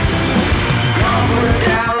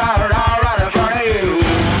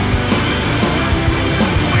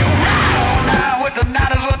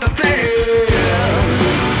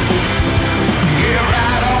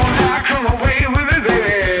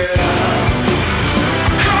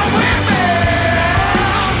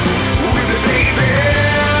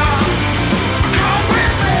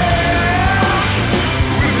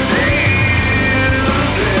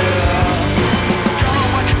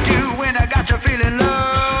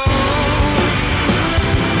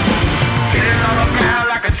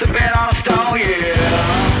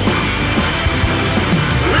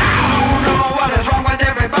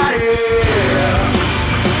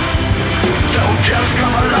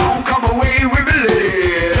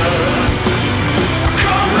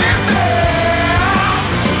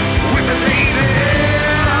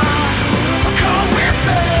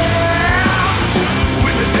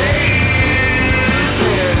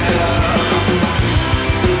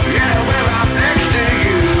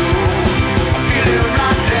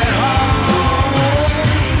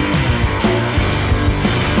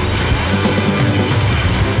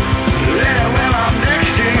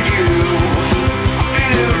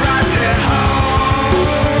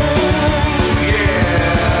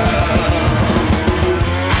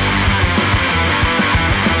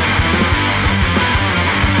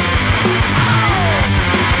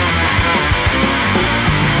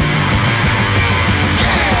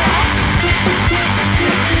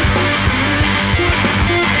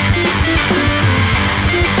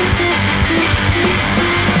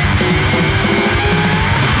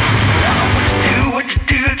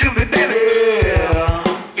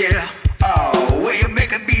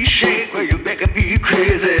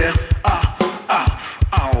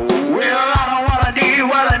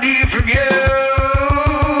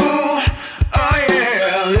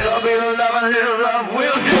 a little love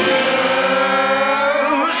will do.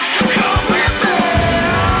 So come with me,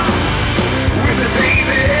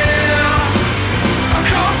 baby.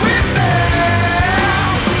 Come with me,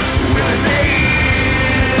 baby.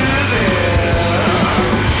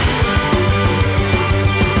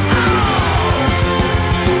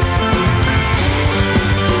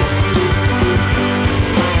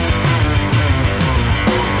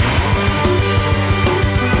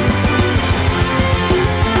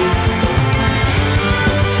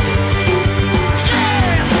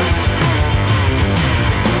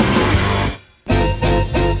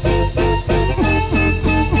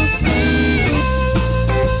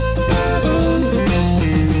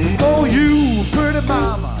 For you, pretty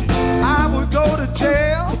mama, I would go to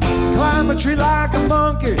jail. Climb a tree like a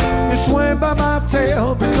monkey and swim by my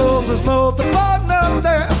tail, because there's nothing fun up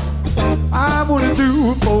there I wouldn't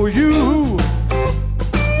do for you.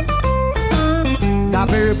 Now,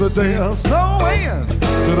 baby, there's no end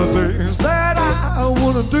to the things that I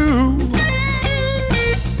wanna do.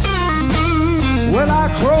 Well, I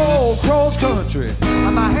crawl cross country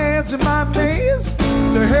on my hands and my knees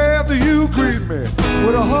to have you greet me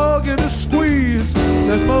with a hug and a squeeze.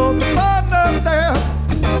 There's more fun up there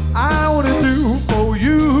I wanna do for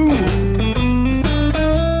you.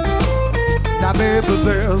 Now, baby,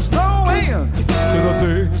 there's no end to the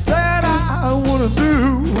things that I wanna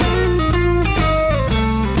do.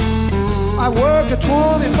 I work at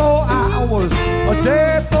 24 hours a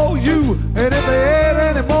day for you, and if there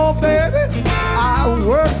ain't any more, baby, I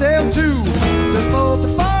work them too. There's more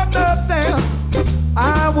fun up there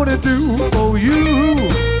I wanna do for you.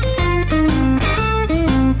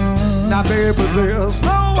 Now, baby, there's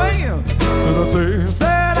no end to the things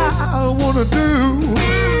that I wanna do.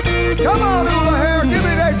 Come on over here, give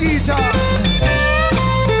me that guitar.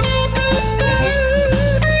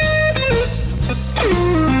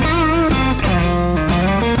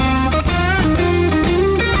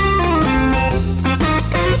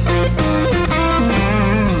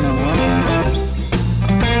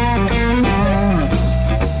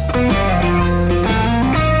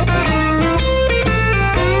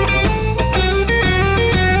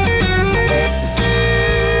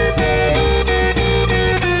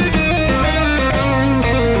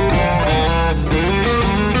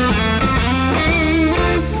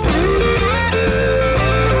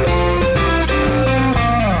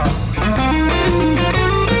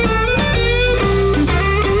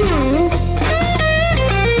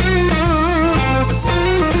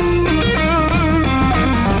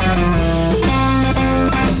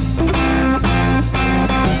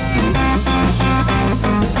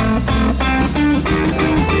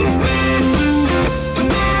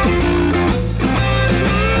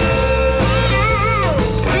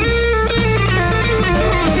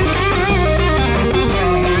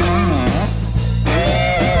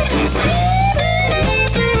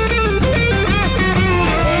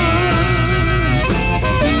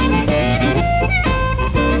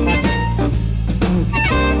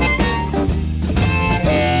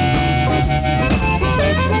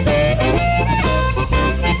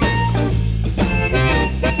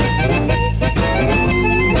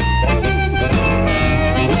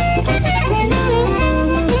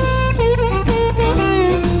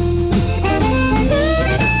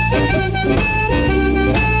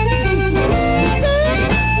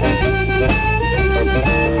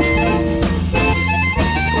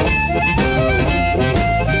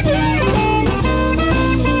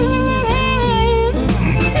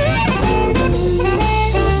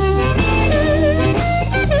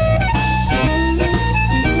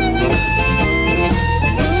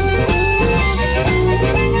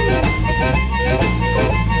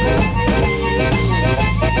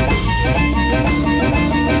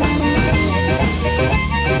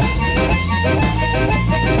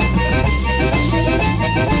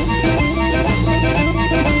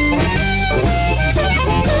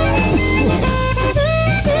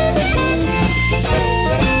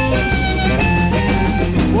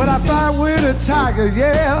 Tiger,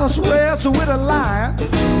 yes, wrestle with a lion.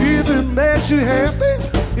 If it makes you happy,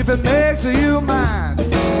 if it makes you mine,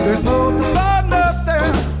 there's no fun up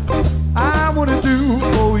there I wanna do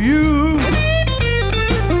for you.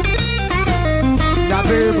 Now,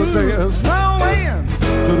 baby, there's no end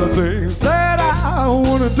to the things that I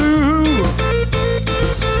wanna do.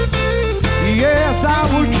 Yes, I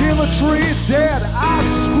would kill a tree dead. I'd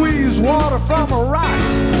squeeze water from a rock,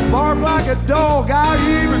 bark like a dog, I'd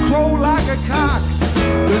even crow like a cock.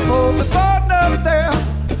 There's more than fun up there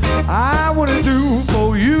I wanna do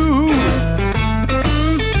for you.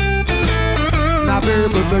 Now,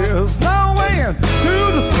 baby, there's no end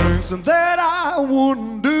to the things that I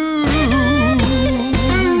wouldn't do.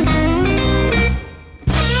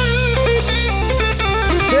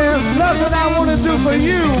 something I want to do for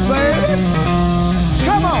you, baby.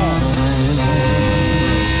 Come on.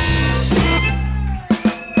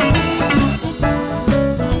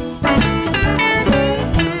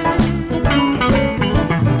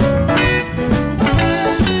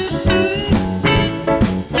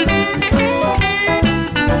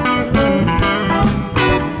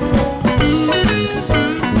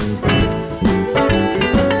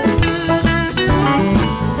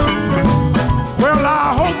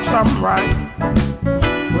 I'm right,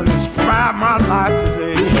 will inspire my life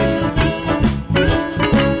today.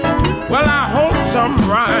 Well, I hope something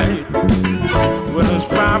right will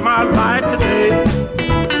inspire my life today.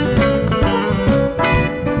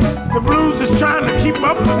 The blues is trying to keep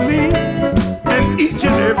up with me in each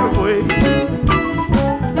and every way.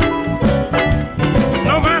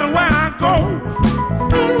 No matter where I go,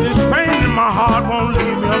 this pain in my heart won't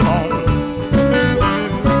leave me alone.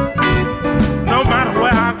 No matter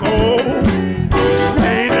where I go, this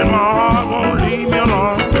pain in my heart won't leave me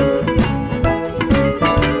alone.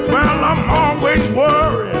 Well, I'm always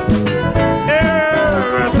worried.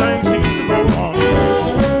 Everything seems to go wrong.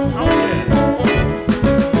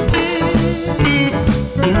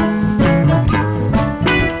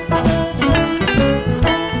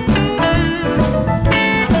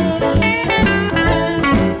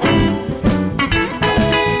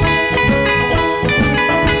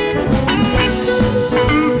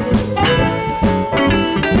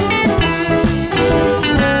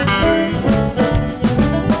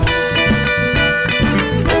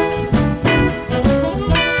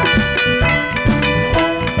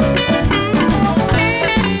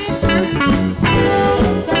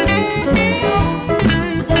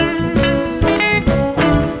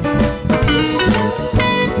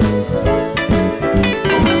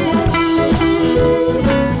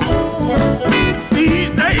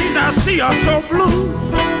 Are so blue,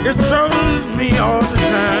 it troubles me all the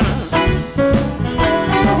time.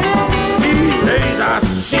 These days I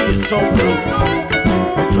see it so blue,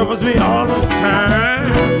 it troubles me all the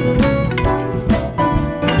time.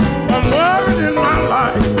 I'm worried in my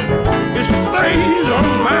life, it stays on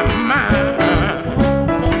my mind.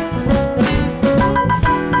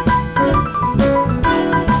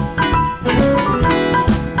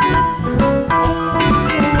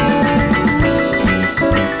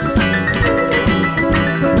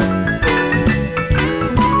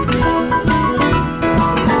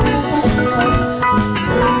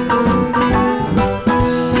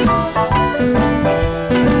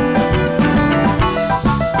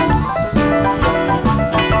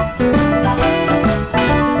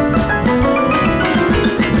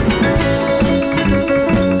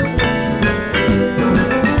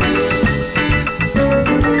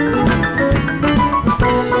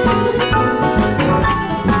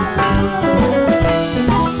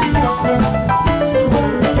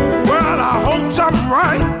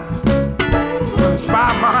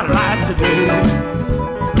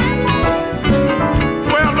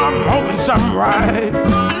 Something right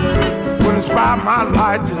will inspire my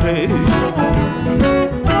life today.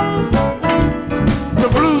 The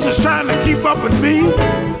blues is trying to keep up with me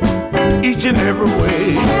each and every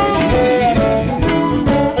way.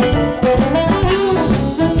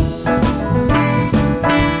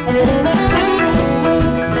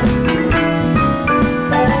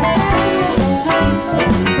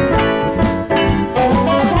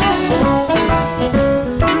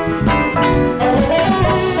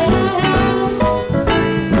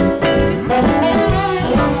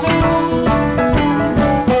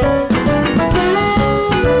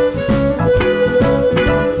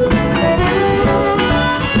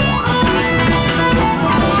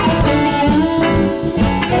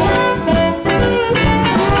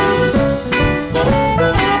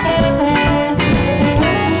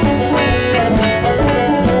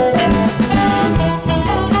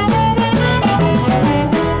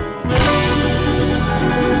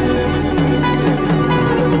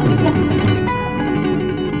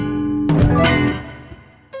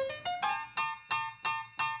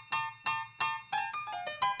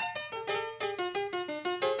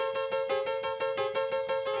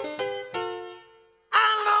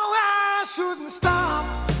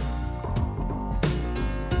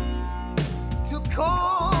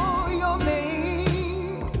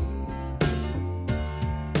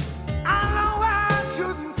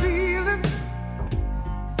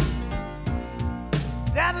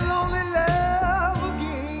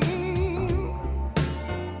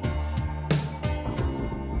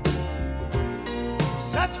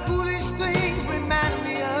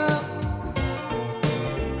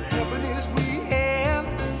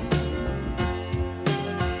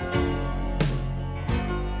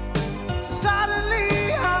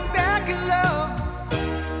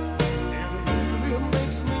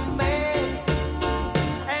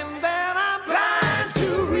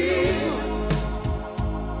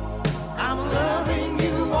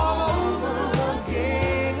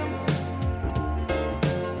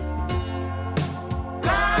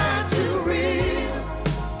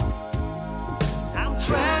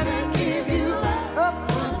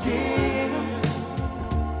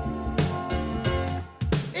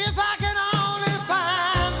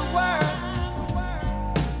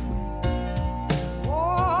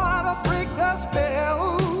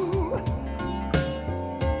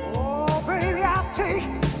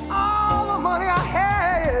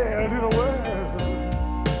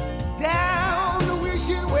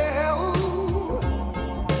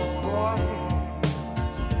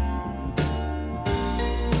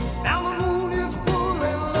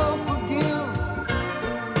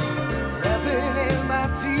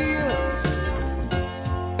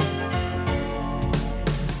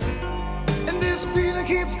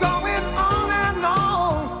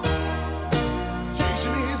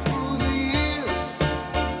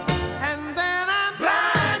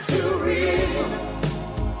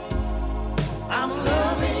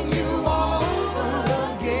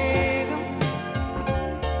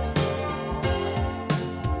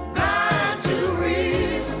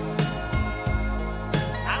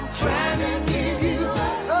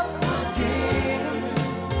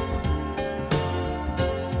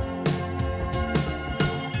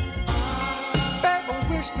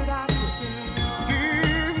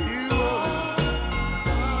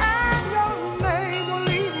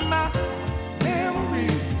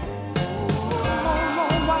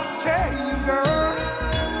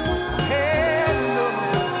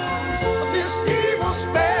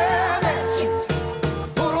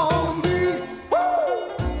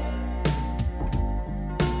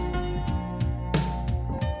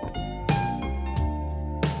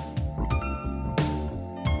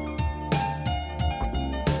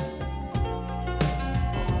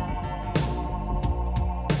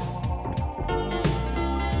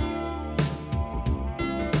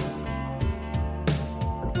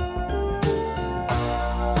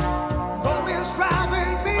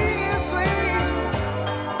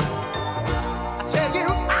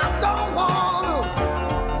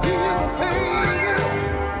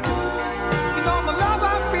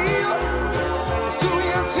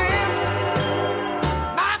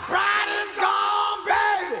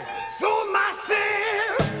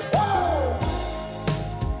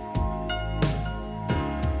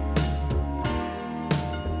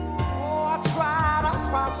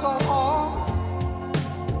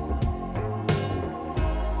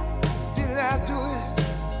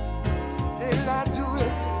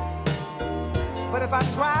 if I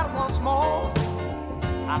tried once more,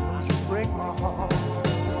 I know you'd break my heart.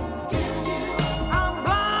 I'm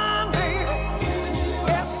blind, baby.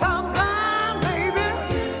 Yes, I'm blind, baby.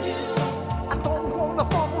 I don't wanna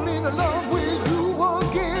fall in love with you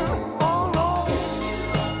again. Oh no,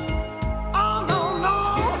 oh no, no.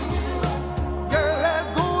 Girl,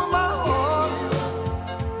 let go of my heart.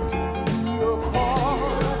 You're taking me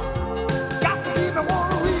apart. Got to give me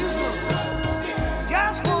one reason,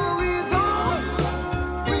 just one reason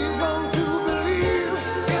to believe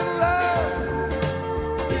in love.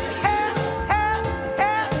 Hey, hey,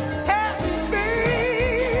 hey, hey,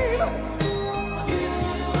 babe.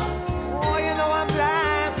 Oh, you know I'm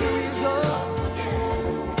blind to reason.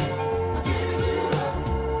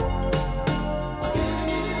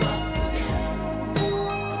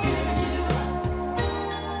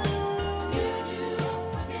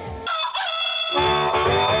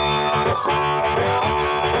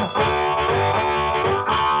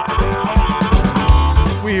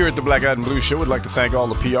 We here at the Black Eyed and Blue Show would like to thank all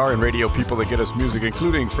the PR and radio people that get us music,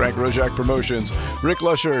 including Frank Rojak Promotions, Rick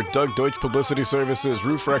Lusher, Doug Deutsch Publicity Services,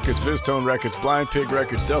 Roof Records, Fizz-Tone Records, Blind Pig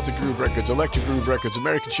Records, Delta Groove Records, Electric Groove Records,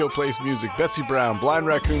 American Showplace Music, Betsy Brown, Blind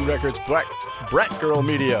Raccoon Records, Brat Girl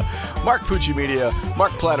Media, Mark Pucci Media,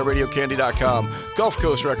 Mark Platta, RadioCandy.com, Gulf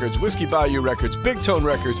Coast Records, Whiskey Bayou Records, Big Tone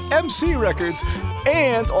Records, MC Records,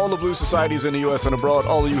 and all the blues societies in the U.S. and abroad.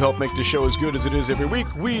 All of you help make the show as good as it is every week.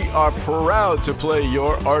 We are proud to play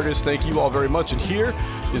your artists. Thank you all very much. And here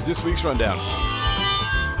is this week's rundown.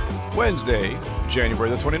 Wednesday,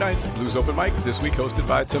 January the 29th, Blues Open Mic, this week hosted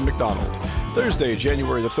by Tim McDonald. Thursday,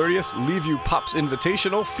 January the 30th, Leaveview Pops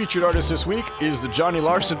Invitational. Featured artist this week is the Johnny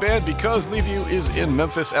Larson Band because Leaveview is in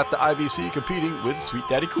Memphis at the IBC competing with Sweet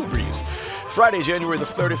Daddy Cool Breeze. Friday, January the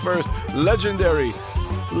 31st, legendary,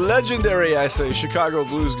 I say, Chicago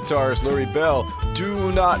blues guitarist Lurie Bell.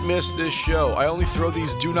 Do not miss this show. I only throw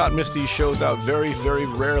these do not miss these shows out very, very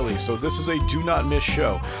rarely, so this is a do not miss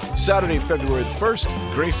show. Saturday, February the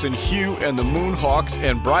 1st, Grayson Hugh and the Moonhawks,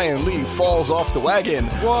 and Brian Lee falls off the wagon.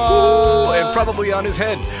 Whoa! And probably on his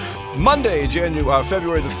head. Monday,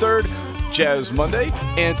 February the 3rd, Jazz Monday,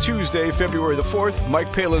 and Tuesday, February the 4th,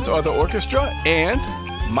 Mike Palin's Other Orchestra, and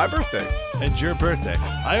my birthday. And your birthday.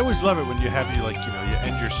 I always love it when you have you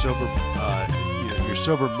end your sober your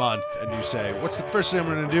sober month and you say, what's the first thing I'm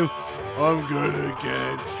gonna do? I'm gonna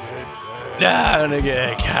get shit. I'm gonna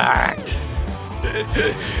get cocked.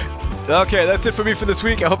 Okay, that's it for me for this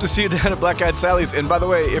week. I hope to see you down at Black Eyed Sally's. And by the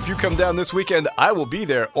way, if you come down this weekend, I will be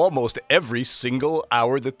there almost every single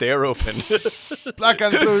hour that they're open. Black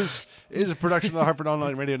Eyed Blues is a production of the Hartford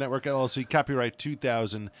Online Radio Network, LLC, copyright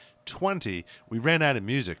 2020. We ran out of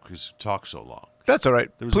music because we talked so long. That's all right.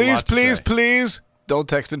 Please don't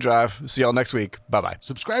text and drive. See y'all next week. Bye-bye.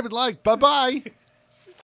 Subscribe and like. Bye-bye.